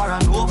over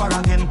and over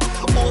again.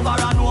 Over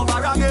and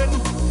over again.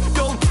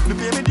 Yo, me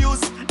pay me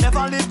dues. Never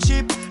never live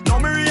cheap. Now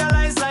me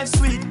realize life's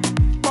sweet.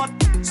 But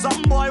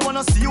some boy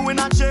wanna see you in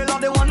a jail or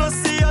they wanna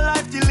see your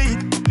life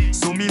delete.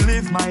 So me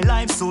live my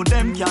life so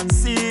them can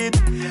see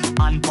it.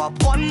 And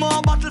pop one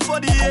more bottle for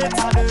the hater.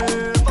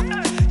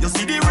 You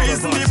see the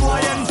reason the boy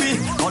envy.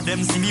 Cause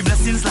them see me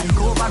blessings like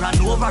over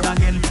and over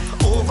again.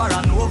 Over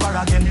and over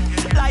again.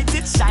 Light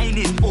it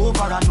shining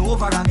over and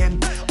over again.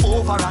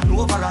 Over and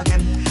over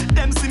again.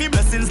 Them see me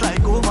blessings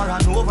like over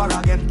and over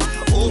again.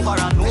 Over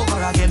and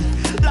over again.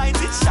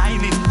 Light it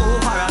shining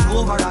over and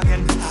over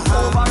again.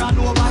 Over and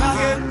over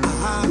again.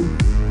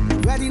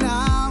 Ready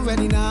now,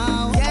 ready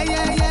now. Yeah,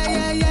 yeah, yeah,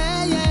 yeah,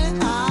 yeah, yeah.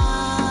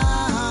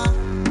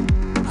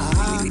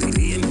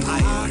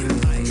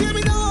 Hear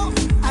me now.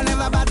 I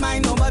never bad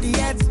mind nobody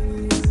yet.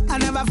 I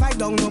never fight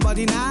down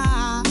nobody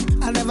now.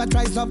 I never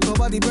try stop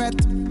nobody breath.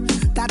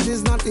 That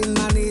is not in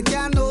my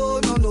nature, no,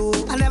 no, no.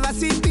 I never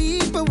see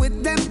people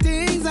with them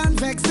things and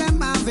vex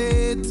them of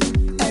it.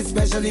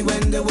 Especially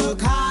when they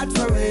work hard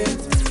for it.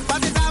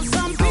 But it have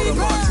some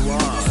people,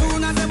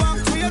 soon as they walk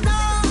through your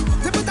door,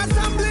 they put a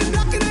stumbling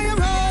block in your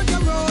road,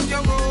 your road,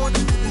 your road.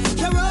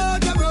 Your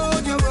road, your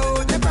road, your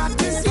road. They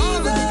practice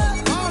evil,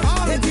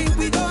 they think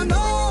we don't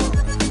know.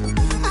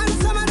 And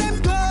some of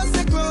them close,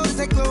 they close,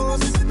 they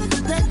close.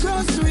 They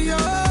close to you.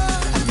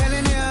 I'm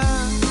telling you,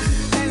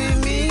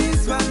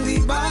 enemies from the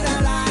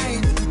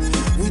borderline.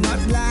 We not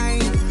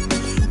blind,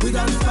 we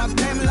don't fuck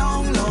them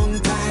long, long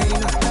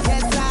time.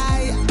 Yes,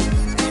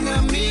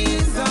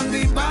 enemies on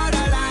the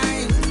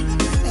borderline.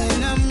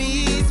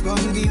 Enemies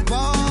from the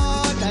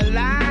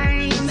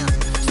borderline.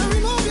 So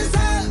remove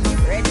yourself.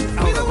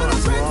 We don't want to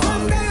friend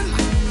from them.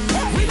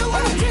 We don't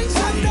want to drink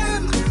from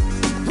them.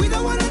 We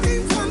don't want to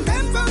drink from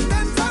them, from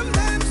them, from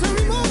them. So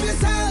remove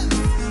yourself.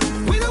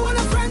 We don't want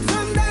to friend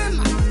from them.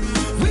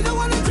 We don't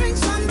want to drink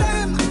from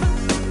them.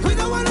 We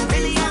don't want to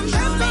drink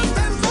from them,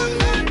 from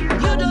them.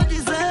 You don't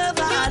deserve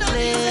a hard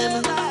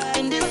live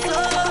in this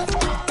love.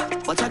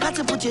 But I got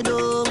to put you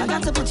down. I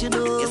got to put you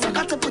down. Yes, I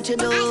got to put you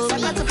down. I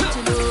got to put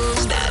you down.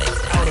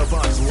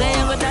 Say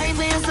you go die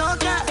for your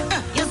soca.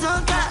 Your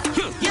soca.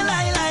 You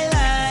lie, lie,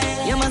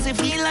 lie. You must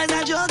feel like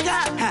a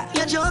joker.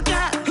 You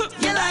joker.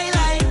 You lie,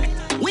 lie.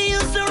 We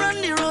used to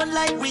run the road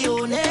like we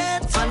own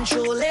it.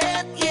 Control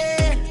it,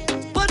 yeah.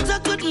 But I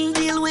couldn't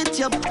deal with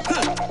you.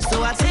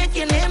 So I take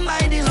your name by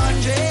the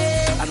laundry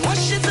and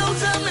wash it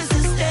out of my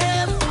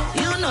system.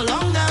 You no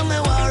longer my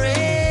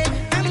worry.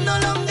 I'm no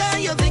longer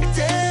your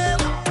victim.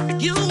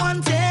 You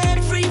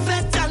wanted free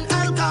vet and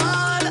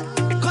alcohol,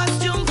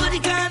 costume for the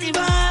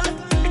carnival.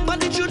 But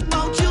the truth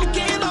about you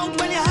came out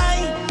when you're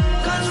high.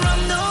 Cause rum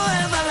don't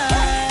ever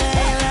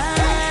lie, lie,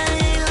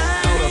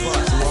 lie.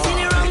 See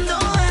the rum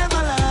don't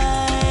ever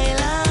lie,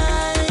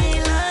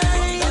 lie,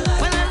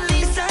 lie. Well, at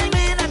least I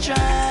made a try,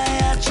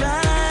 a try.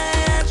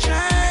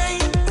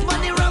 But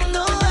the rum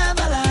don't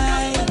ever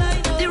lie.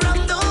 The rum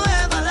don't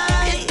ever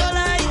lie. It don't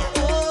lie.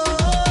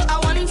 Oh, I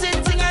wanted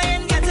thing I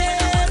ain't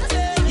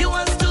getting. You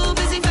was too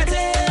busy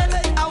fretting.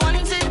 I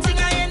wanted thing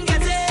I ain't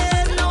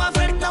getting. Now I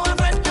fret, now I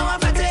fret, now I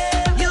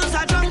fretting. You's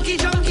a junkie,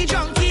 junkie,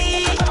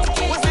 junkie.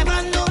 Was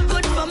never no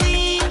good for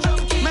me.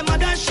 My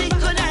mother, she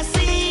could have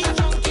seen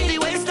the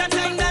waste of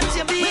time that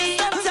you be.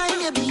 Time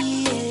you be.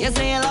 You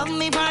say you love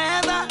me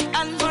forever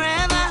and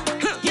forever.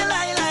 You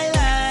lie, lie,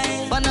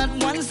 lie. But not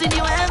once did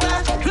you ever.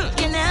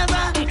 You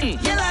never.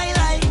 You lie,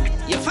 lie.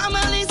 Your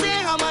family say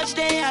how much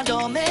they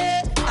adore me,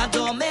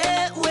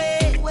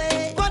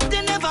 wait. But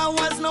they never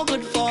was no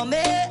good for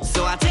me.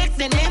 So I take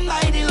the name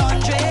by the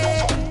laundry,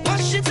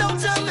 wash it out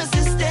of my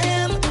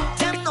system.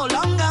 Them no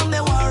longer me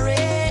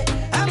worry.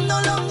 I'm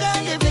no longer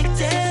the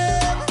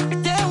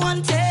victim. They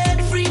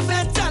wanted free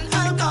vet and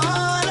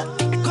alcohol,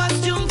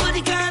 costume for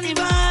the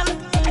carnival.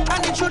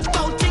 And the truth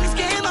about things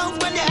came out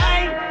when they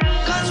high.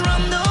 Cause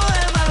rum don't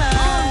ever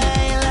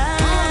lie,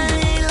 lie,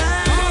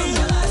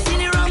 lie. See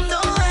the rum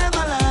don't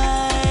ever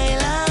lie,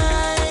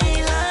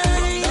 lie,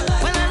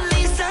 lie. Well, at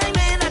least I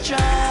made a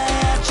try.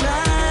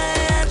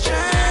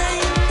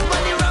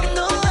 But the rum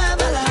don't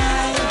ever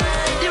lie.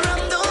 The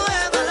rum don't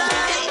ever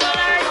lie.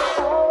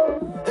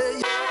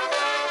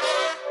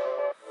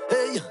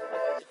 Hey,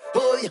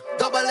 oh yeah,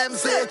 double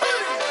MC.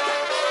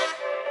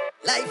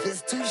 Life is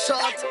too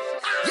short.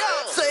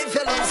 So if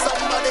you love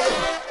somebody,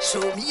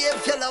 show me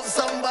if you love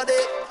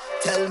somebody.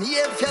 Tell me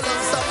if you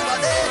love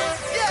somebody.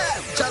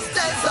 Yeah, just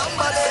tell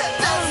somebody,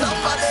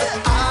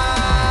 I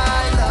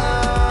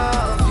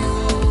love you.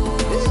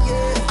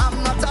 Yeah, I'm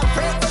not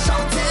afraid to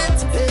shout it.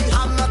 Hey,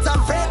 I'm not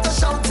afraid to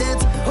shout it.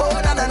 Oh,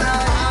 na na na.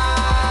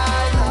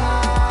 I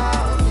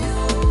love you.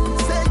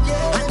 Say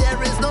yeah, and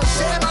there is no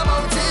shame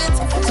about it.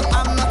 So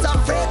I'm not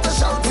afraid to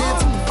shout it.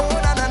 Oh,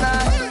 na na na.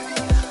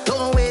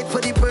 Don't wait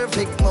for the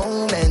perfect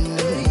moment.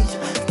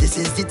 This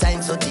is the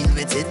time, so deal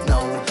with it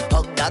now.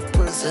 Hug that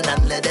person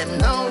and let them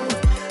know.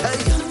 Hey,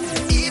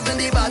 even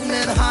the bad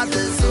man heart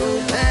is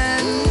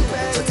open.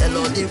 So tell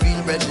all the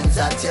real brethren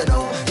that you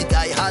know the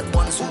guy had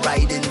ones who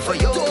riding for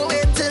you. Don't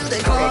wait till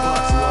they come.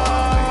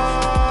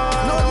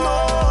 No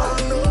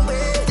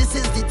way. This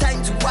is the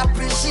time to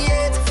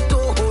appreciate.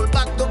 Don't hold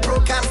back, don't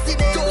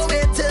procrastinate. Don't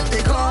wait till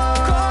they come.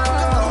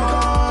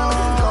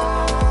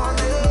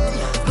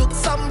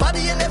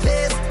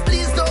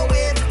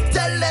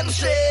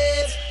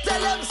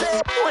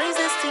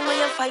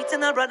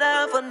 fighting a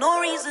brother. For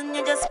no reason,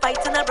 you just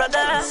fighting a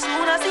brother.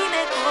 Soon as he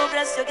make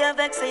progress, you get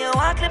vexed. And you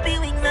walk clip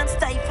your wings and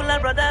stifle a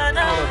brother.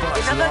 No,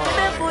 you never give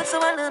them food, so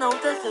I learn how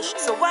to fish.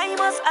 So why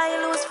must I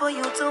lose for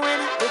you to win?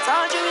 With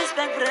all due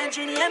respect,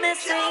 Bridget, you may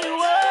say,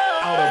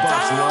 whoa. Out of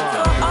box,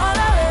 for all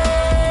of it.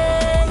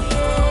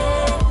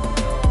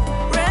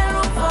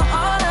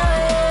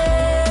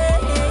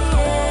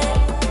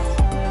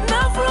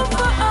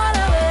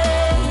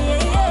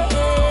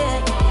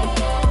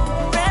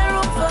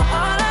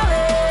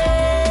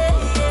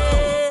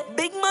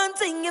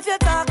 If you're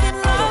talking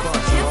love,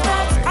 if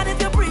that, and if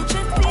you're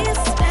preaching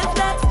peace, if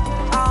that,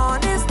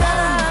 honest that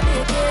I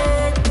make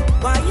it,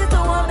 why you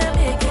don't want me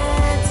make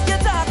it?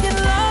 You're talking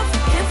love,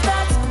 if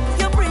that,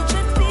 you're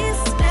preaching peace,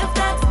 if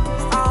that,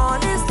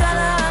 honest that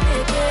I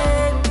make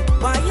it,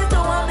 why you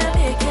don't want me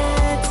make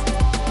it?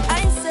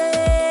 I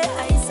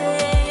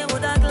say, you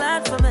would have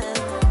glad for me,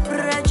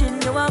 Regine,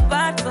 you are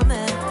bad for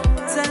me,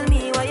 tell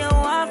me what you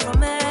want from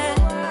me.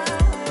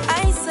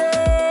 I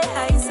say,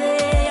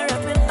 you're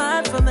rapping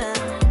hard for me.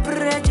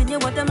 You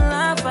want them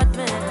laugh at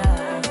me.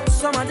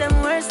 Some of them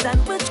worse than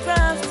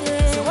witchcraft,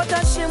 yeah. So what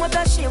a shame,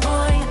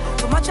 boy.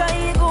 So much of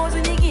egos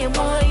in the game,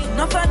 boy.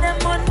 Enough of them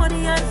want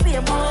money and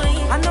fame, boy.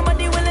 And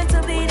nobody willing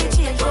to be the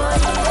change, boy.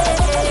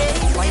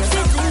 Yeah. Why you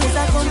sitting is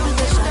a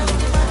competition?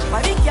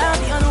 Why we can't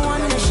be on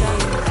one mission?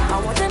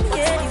 I want them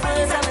hear the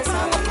words of a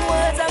song,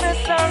 words of a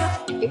song.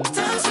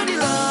 Thanks for the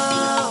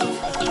love,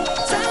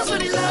 thanks for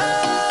the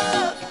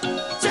love.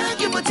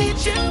 Thank you for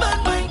teaching bad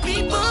mind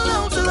people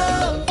how to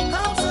love.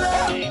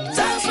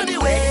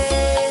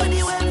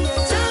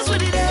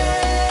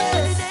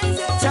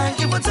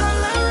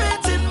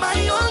 Tolerating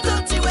my own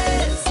dirty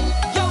ways.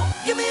 Yo,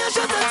 give me a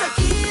shot of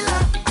tequila.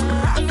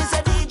 And me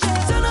say DJ,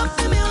 turn up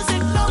the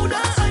music louder.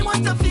 I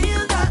want to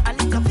feel that. I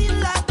need to feel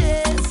like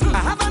this. I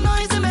have a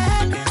noise in my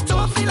head,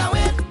 don't feel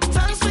away.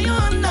 Thanks for your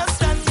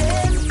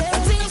understanding.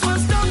 Things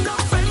was done,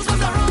 friends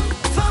was around,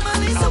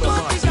 family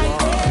support me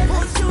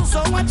guided. So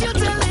what you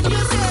telling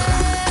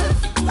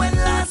yourself? When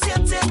last you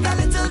take a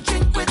little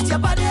drink with your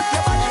body,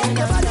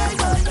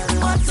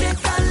 or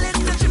take a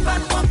little trip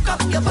and walk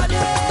up your body.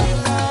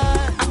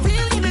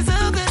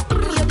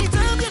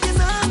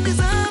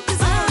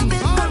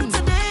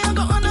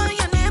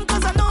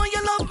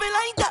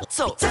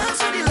 So,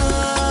 thanks for the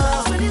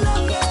love,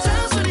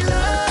 thanks for the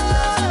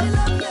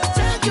love.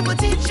 Thank you for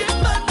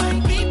teaching bad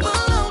mind people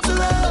how to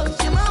love.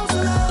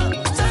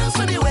 Thanks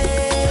for the way,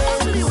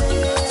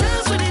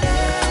 thanks for the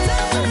day.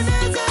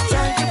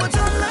 Thank you for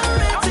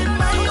tolerating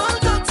my own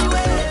dirty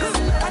ways.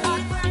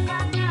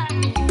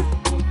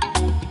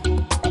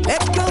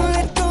 Let go.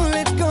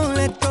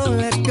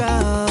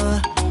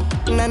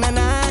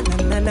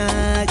 Na,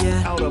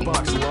 yeah. Out of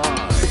box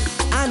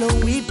live. I know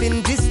we've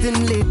been distant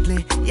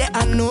lately. Yeah,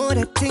 I know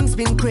that things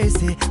been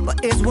crazy,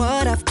 but it's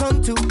what I've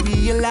come to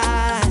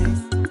realize.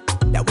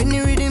 That when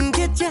the rhythm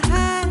get you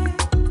high,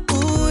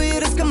 ooh, you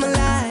just come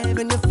alive.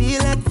 And you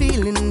feel that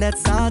feeling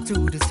that's hard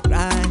to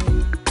describe.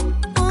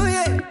 Oh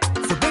yeah,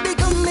 so baby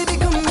come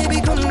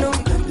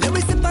down. Let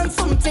me sip on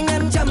something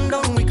and jam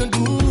down. We can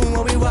do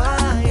what we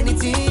want,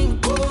 anything.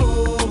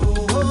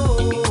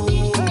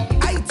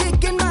 I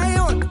taking my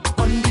own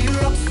on the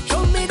rocks.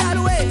 Show me that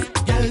way,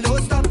 girl,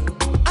 don't stop.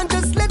 And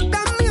just let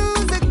the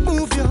music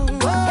move you.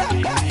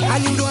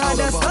 And you don't have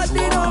to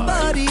study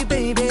nobody,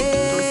 baby.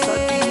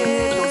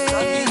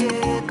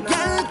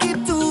 Girl, keep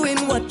doing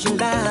what you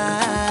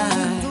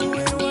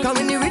like. Come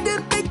when the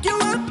rhythm pick you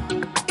up,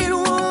 it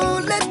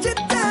won't let you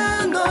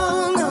down, no.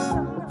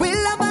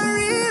 We'll have a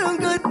real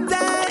good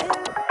time.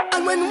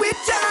 And when we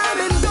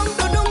jamming, dong,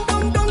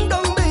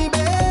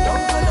 baby.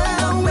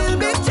 We'll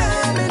be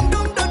jamming,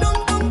 dong,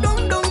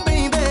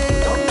 baby.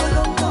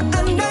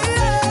 And I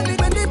love it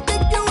when they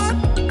pick you up,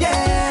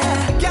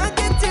 yeah. Can't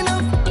get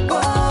enough,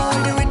 boy.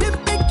 The rhythm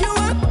pick you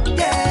up,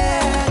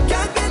 yeah.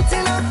 Can't get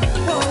enough,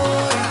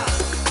 boy.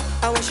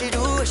 And what she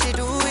do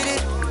with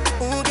it?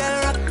 Ooh, girl,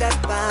 rock that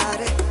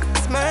body.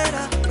 It's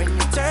murder when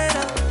you turn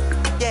up,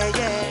 yeah.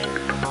 Yes.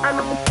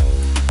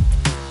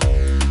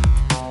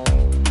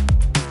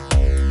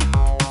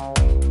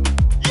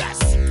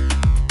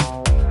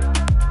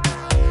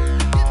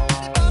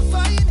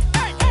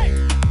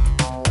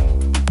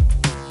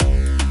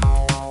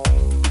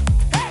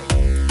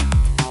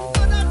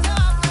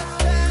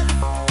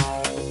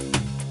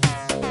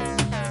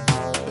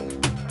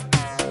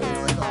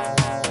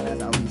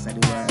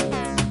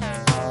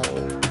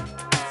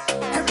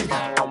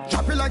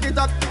 Drop it like it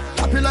hot,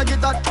 drop it like it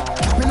hot,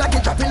 drop it like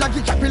it, drop it like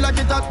it, drop it like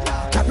it hot,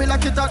 drop it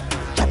like it hot,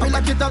 drop it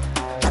like it hot,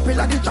 drop it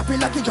like it, drop it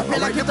like it, drop it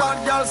like it. Bad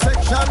girl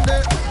section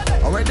day,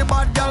 already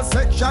bad girl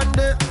section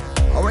day,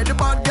 already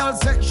bad girl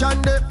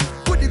section day.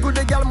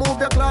 Goody girl move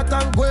your cloth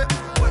and go.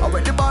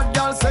 Already bad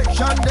girl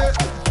section day,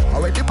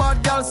 already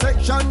bad girl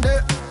section day,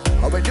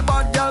 already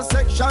bad girl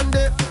section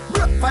day.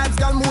 Vibes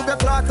girl move your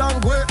cloth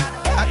and go.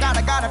 I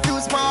got a few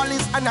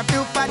smallies and a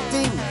few fat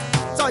things,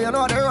 so you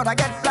know the road I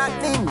get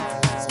flattening.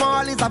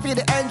 Small is a feel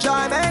the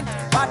enjoyment,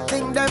 bad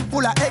thing them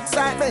full of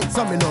excitement.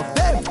 So me know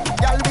them,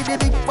 y'all with the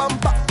big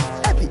bumper,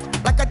 heavy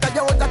like a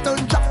Toyota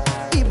Tundra.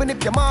 Even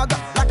if you're maga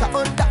like a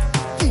Honda,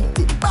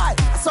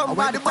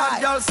 Already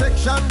bad girl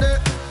section there.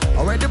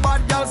 Already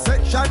bad girl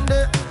section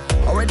there.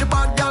 Already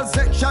bad girl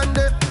section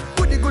there.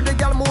 Goody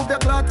girl move your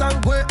cloth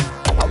and go.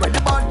 Already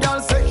bad girl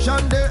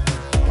section there.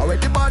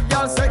 Already bad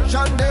girl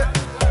section there.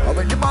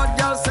 Already bad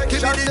girl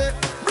section there.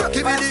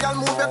 Give me the girl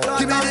move your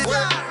cloth and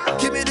go.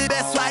 Give me the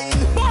best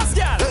wine. Boss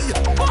girl,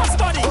 boss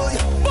money,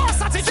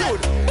 boss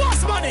attitude,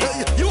 boss money.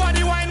 You are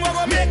the wine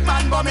where we make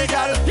man bummy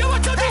girl. You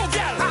what you do,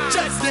 girl?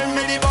 Just give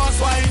me the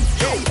boss wine.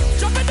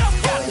 Jump it down,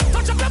 girl.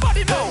 Touch up your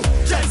body now.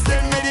 Just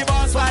give me the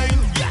boss wine.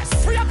 Yes,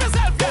 free up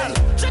yourself, girl.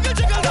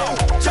 Jiggle now.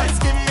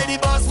 Just give me the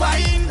boss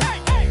wine.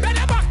 Bend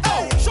your back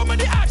now. Show me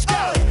the arch,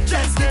 girl.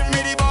 Just give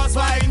me the boss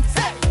wine.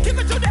 Give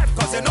it to them,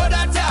 'cause you know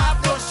that you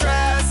have no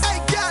stress. Hey,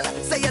 girl,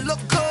 say you look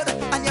good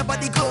and your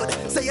body good.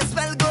 Say you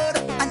smell good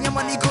and your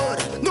money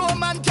good. No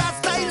man can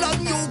style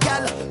on you,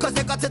 girl, 'cause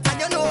you got it and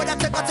you know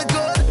that you got it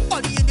good.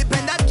 All the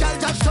independent girl,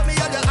 just show me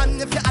all your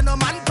hand. If you have no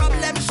man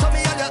problem, show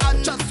me all your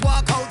hand. Just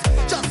walk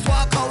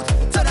out,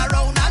 turn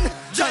around and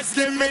just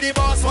give me the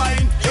boss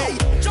wine. Hey,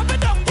 jump it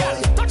down, girl.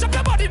 Touch up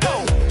your body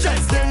now.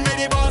 Just give me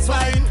the boss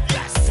wine.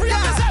 Yes, free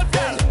up yourself,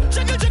 girl.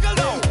 Jiggle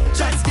now.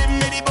 Just give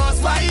me the boss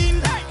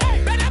wine.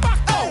 Bend your back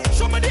now.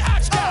 Show me the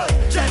arch, girl.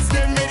 Just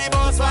give me the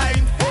boss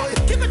wine.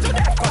 Give it to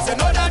them, 'cause you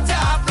know that you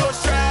have no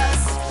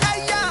stress. hey,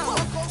 yo,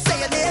 say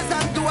your nails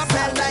and do a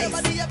smell nice.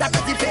 That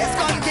pretty face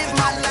gon' give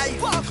my life.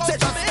 Say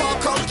just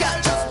walk out, girl,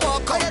 just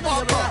walk out,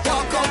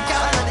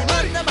 girl. And the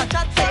man never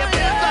chat, say your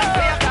bills gon'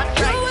 pay your tax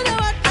right.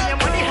 And your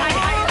money high,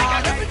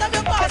 like every time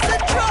you pass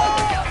it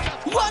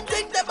through. One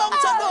thing they bound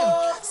to know,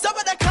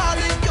 somebody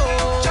calling you.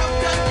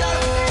 Champion girl.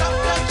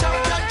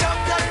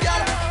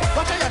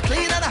 Watch how you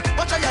clean and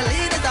watch how you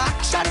lean it.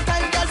 Action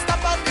time, girl,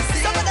 stop on the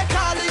scene. Somebody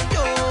calling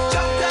you.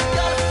 Champion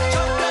girl.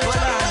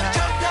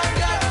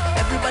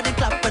 Everybody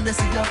clap when they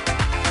see you.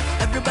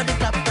 Everybody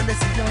clap when they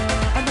see you.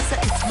 And they say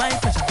it's my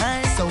pleasure,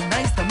 right? So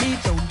nice to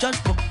meet, don't judge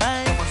book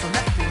by. So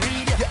let me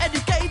read you. You're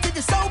educated,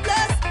 you're so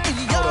blessed. In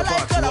your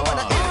life, girl, I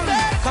wanna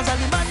invest. 'Cause all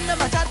the man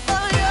never chat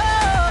for you.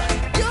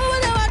 You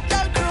and your hot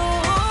girl crew.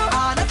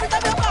 And every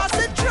time you pass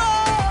it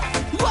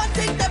through, one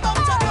thing they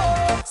bound to know,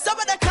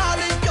 somebody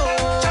calling you.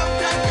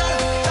 Champion girl.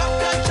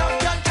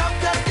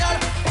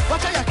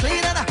 Watch how you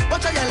clean and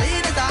watch how you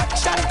lean it.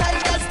 Action time,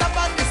 girl, stop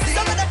on the scene.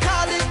 Somebody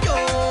calling you.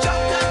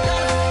 Champion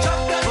girl.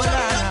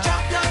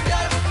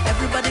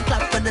 Everybody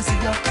clap when they see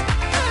you.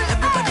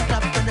 Everybody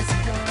clap when they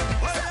see you.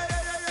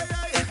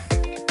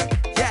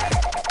 Yeah,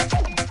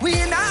 we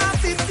in a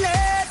happy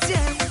place,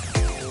 yeah.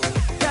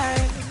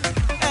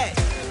 Hey,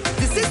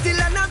 this is the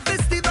land of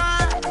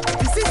festival.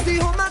 This is the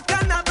home of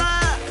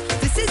carnival.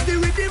 This is the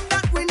rhythm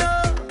that we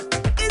know.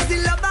 It's the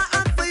love I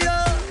have for you.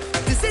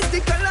 This is the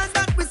colors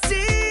that we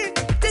see.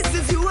 This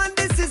is you and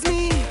this is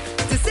me.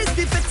 This is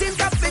the fitting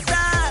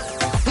capital.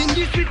 In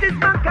the city's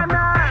bacchanal.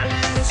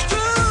 It's true.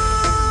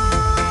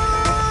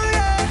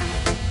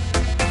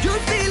 You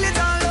feel it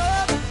all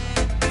over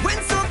when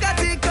soca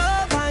take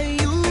over.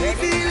 You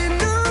feel it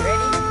now,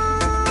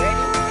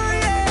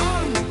 yeah.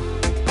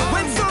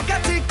 When soca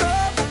take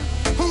over,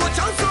 watch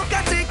how soca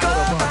take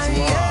over,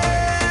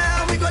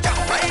 yeah. We go down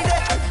Friday,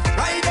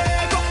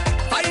 go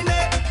find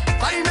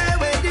me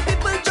where the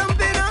people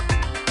jumping up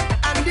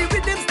and the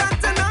rhythm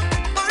starting up.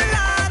 Oh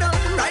Lord,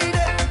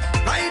 Friday,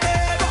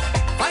 go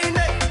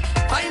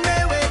find me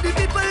where the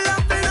people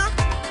laughing up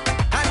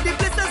and the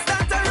place is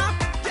starting up.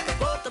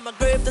 Go to my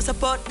grave to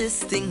support this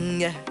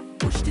thing, yeah.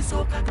 Push the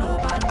soca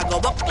global. I go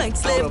walk like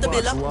slave to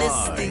build up this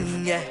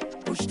thing, yeah.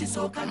 Push the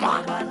soca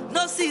global.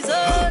 No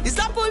season, it's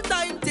a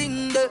full-time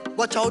thing, yeah.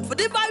 Watch out for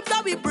the vibes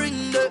that we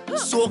bring, yeah.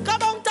 Soca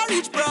bound to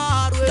reach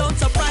Broadway. Don't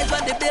surprise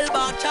when the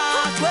billboard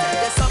chart way.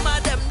 There's some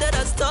of them that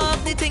are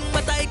stop the thing,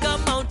 but I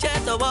come out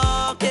here to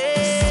walk it.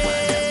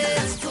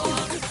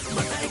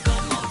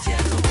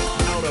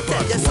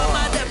 There's some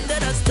of them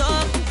that are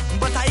stuck,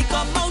 but I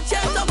come out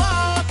here to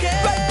walk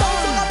it. Right now,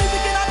 so I'm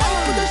picking up and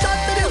put a shot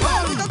to the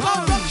wall. We can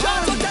come from shot.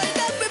 So tell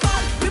them we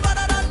bad, we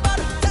badder than bad.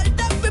 Tell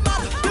them we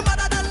bad, we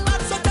badder than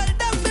bad. So tell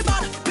them we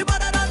bad, we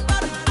badder than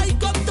bad. I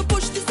come to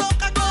push the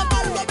soca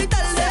global, what we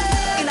tell them.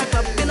 In a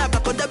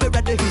club, they be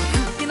ready.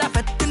 In a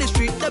fete, in the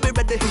street, they be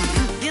ready.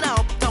 In a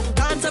uptown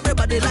dance,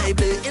 everybody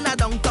lively. In a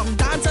downtown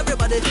dance,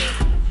 everybody.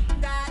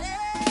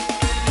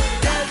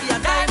 There'll be a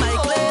time I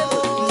claim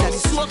that the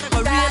soca go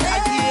real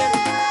again.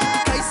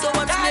 I so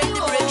want to make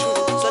the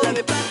breakthrough, so let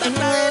me plant the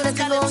flag. Anywhere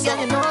nothing go, girl,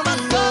 you know me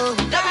go.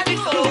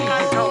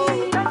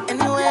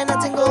 Anywhere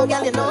nothing go,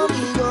 girl, you know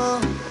me go.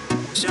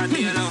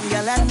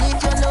 Girl, I need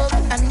your love,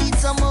 I need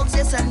some hugs,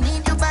 yes, I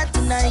need you bad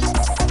tonight.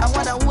 I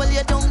wanna hold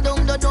you down,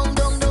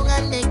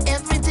 and make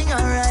everything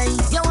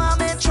alright. You want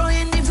me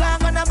throwing the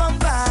flag on the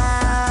bumper,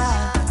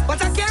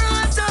 but I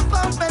can't jump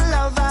out my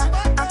lover.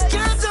 I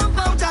can't jump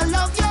out, I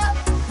love you.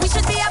 We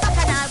should be a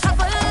bacchanal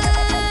couple.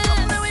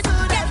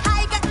 Get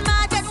high, get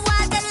mad, get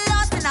wild, get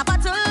lost in a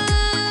bottle.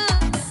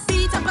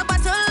 Beat up a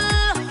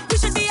bottle. We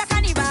should be a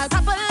carnival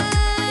couple.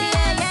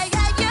 Yeah.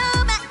 You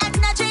make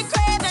energy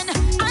craving.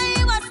 I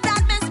was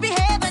that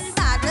misbehaving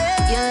badly.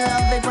 You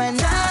love it when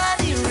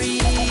Daddy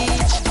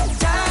reach.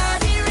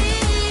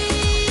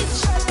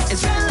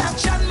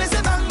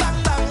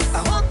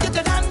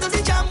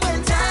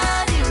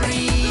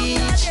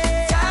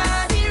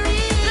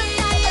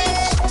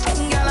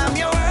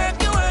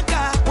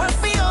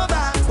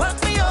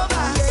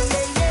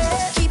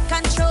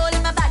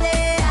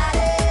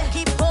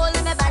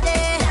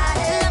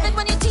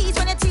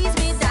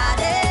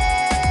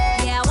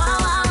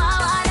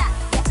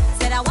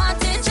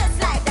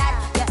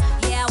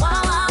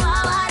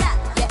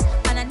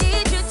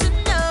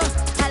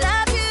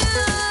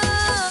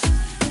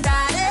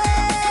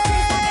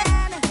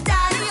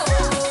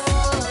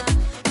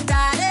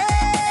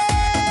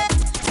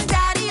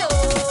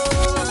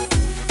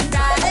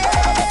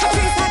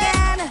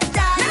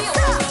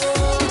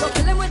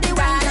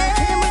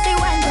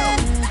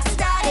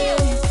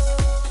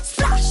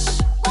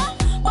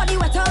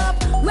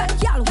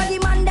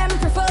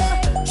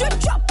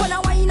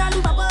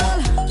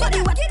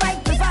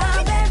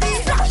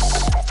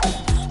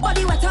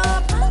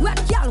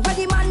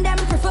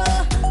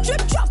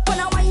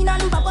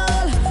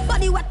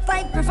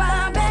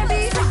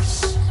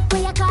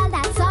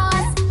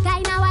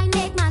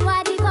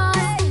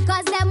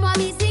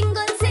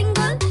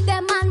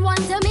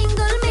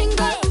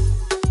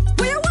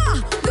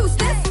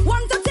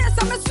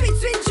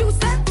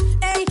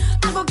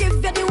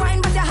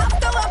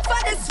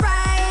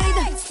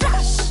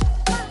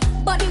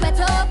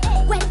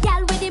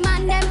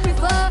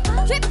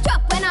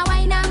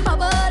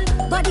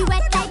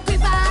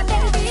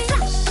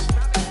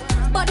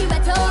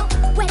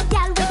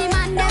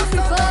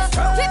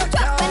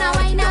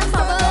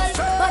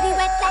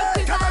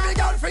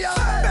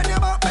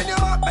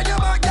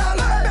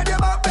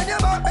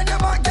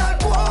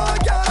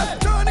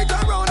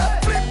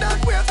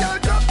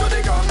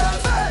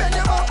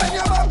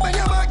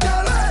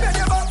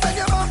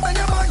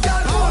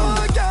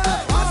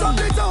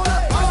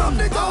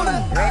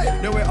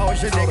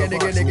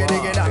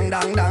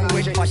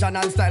 fashion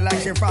and style like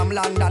she from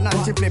London.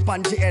 And she flip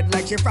on she head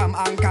like she from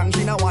Hong Kong.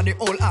 She now want the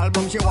whole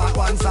album, she want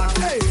one song.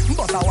 Hey,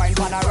 bust a wine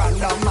pan a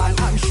random man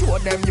and show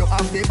them you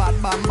have the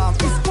bad bam bam.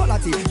 It's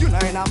quality, you know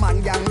in a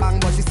man gang bang,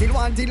 but she still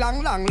want it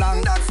long, long,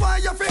 long. That's why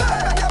you feel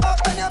bend your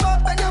back, bend your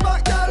back, bend your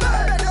back, girl.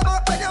 Bend your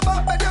back, bend your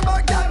back, bend your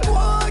back, girl.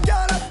 Whoa,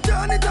 girl,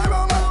 turn it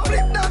around and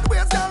flip that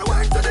waist, girl.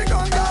 Wine to the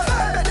ground, girl.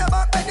 Bend your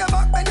back, bend your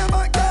back, bend your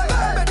back, girl.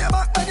 Bend your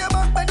back, bend your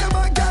back, bend your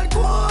back, girl.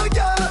 Whoa,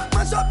 girl,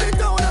 mash up the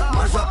town,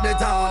 mash up the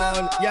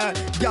town. Yeah,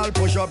 girl,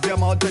 push up your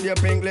mouth with your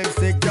pink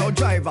lipstick. Yo,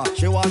 driver,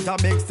 she want a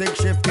big stick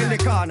shift in the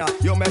corner.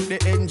 You make the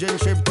engine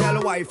shift,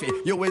 tell wifey.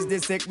 You is the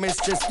sick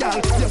mistress, girl.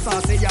 You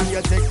saucy and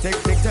you tick, tick,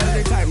 tick. Tell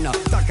the time now.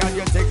 Tack on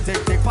your tick,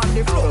 tick, tick. On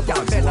the floor,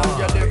 girl. Bend on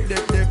your dip,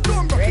 dip, dip.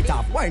 Don't break it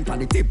off. Wine on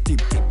the tip,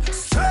 tip, tip.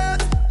 Straight.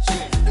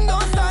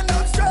 Don't stand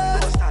up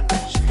straight.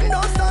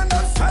 Don't stand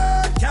up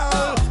straight,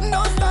 girl.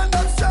 Don't stand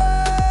up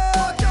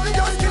straight.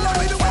 Just kill her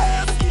with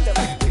waist.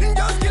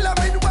 Just kill her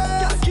with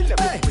waist.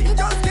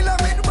 Just kill her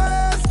with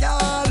waist,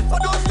 girl.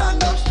 But don't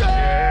stand up straight.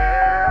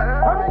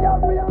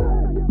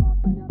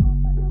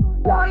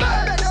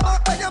 Bend your back,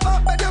 bend your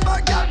back, bend your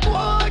back, girl.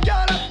 Whoa,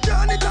 girl.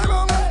 Turn it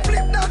around and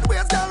flip that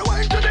waist, girl.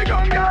 Wine to the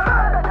ground, girl.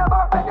 Bend your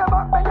back, bend your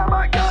back, bend your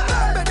back, girl.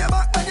 Bend your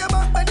back, bend your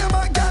back, bend your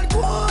back, girl.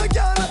 Whoa,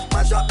 girl.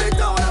 Mash up the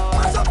town,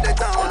 mash up the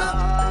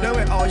town. Do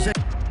it, oh shit.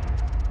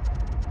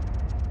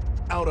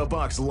 Out of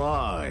Box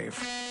Live.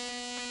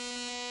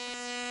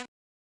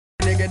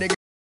 Digga, digga.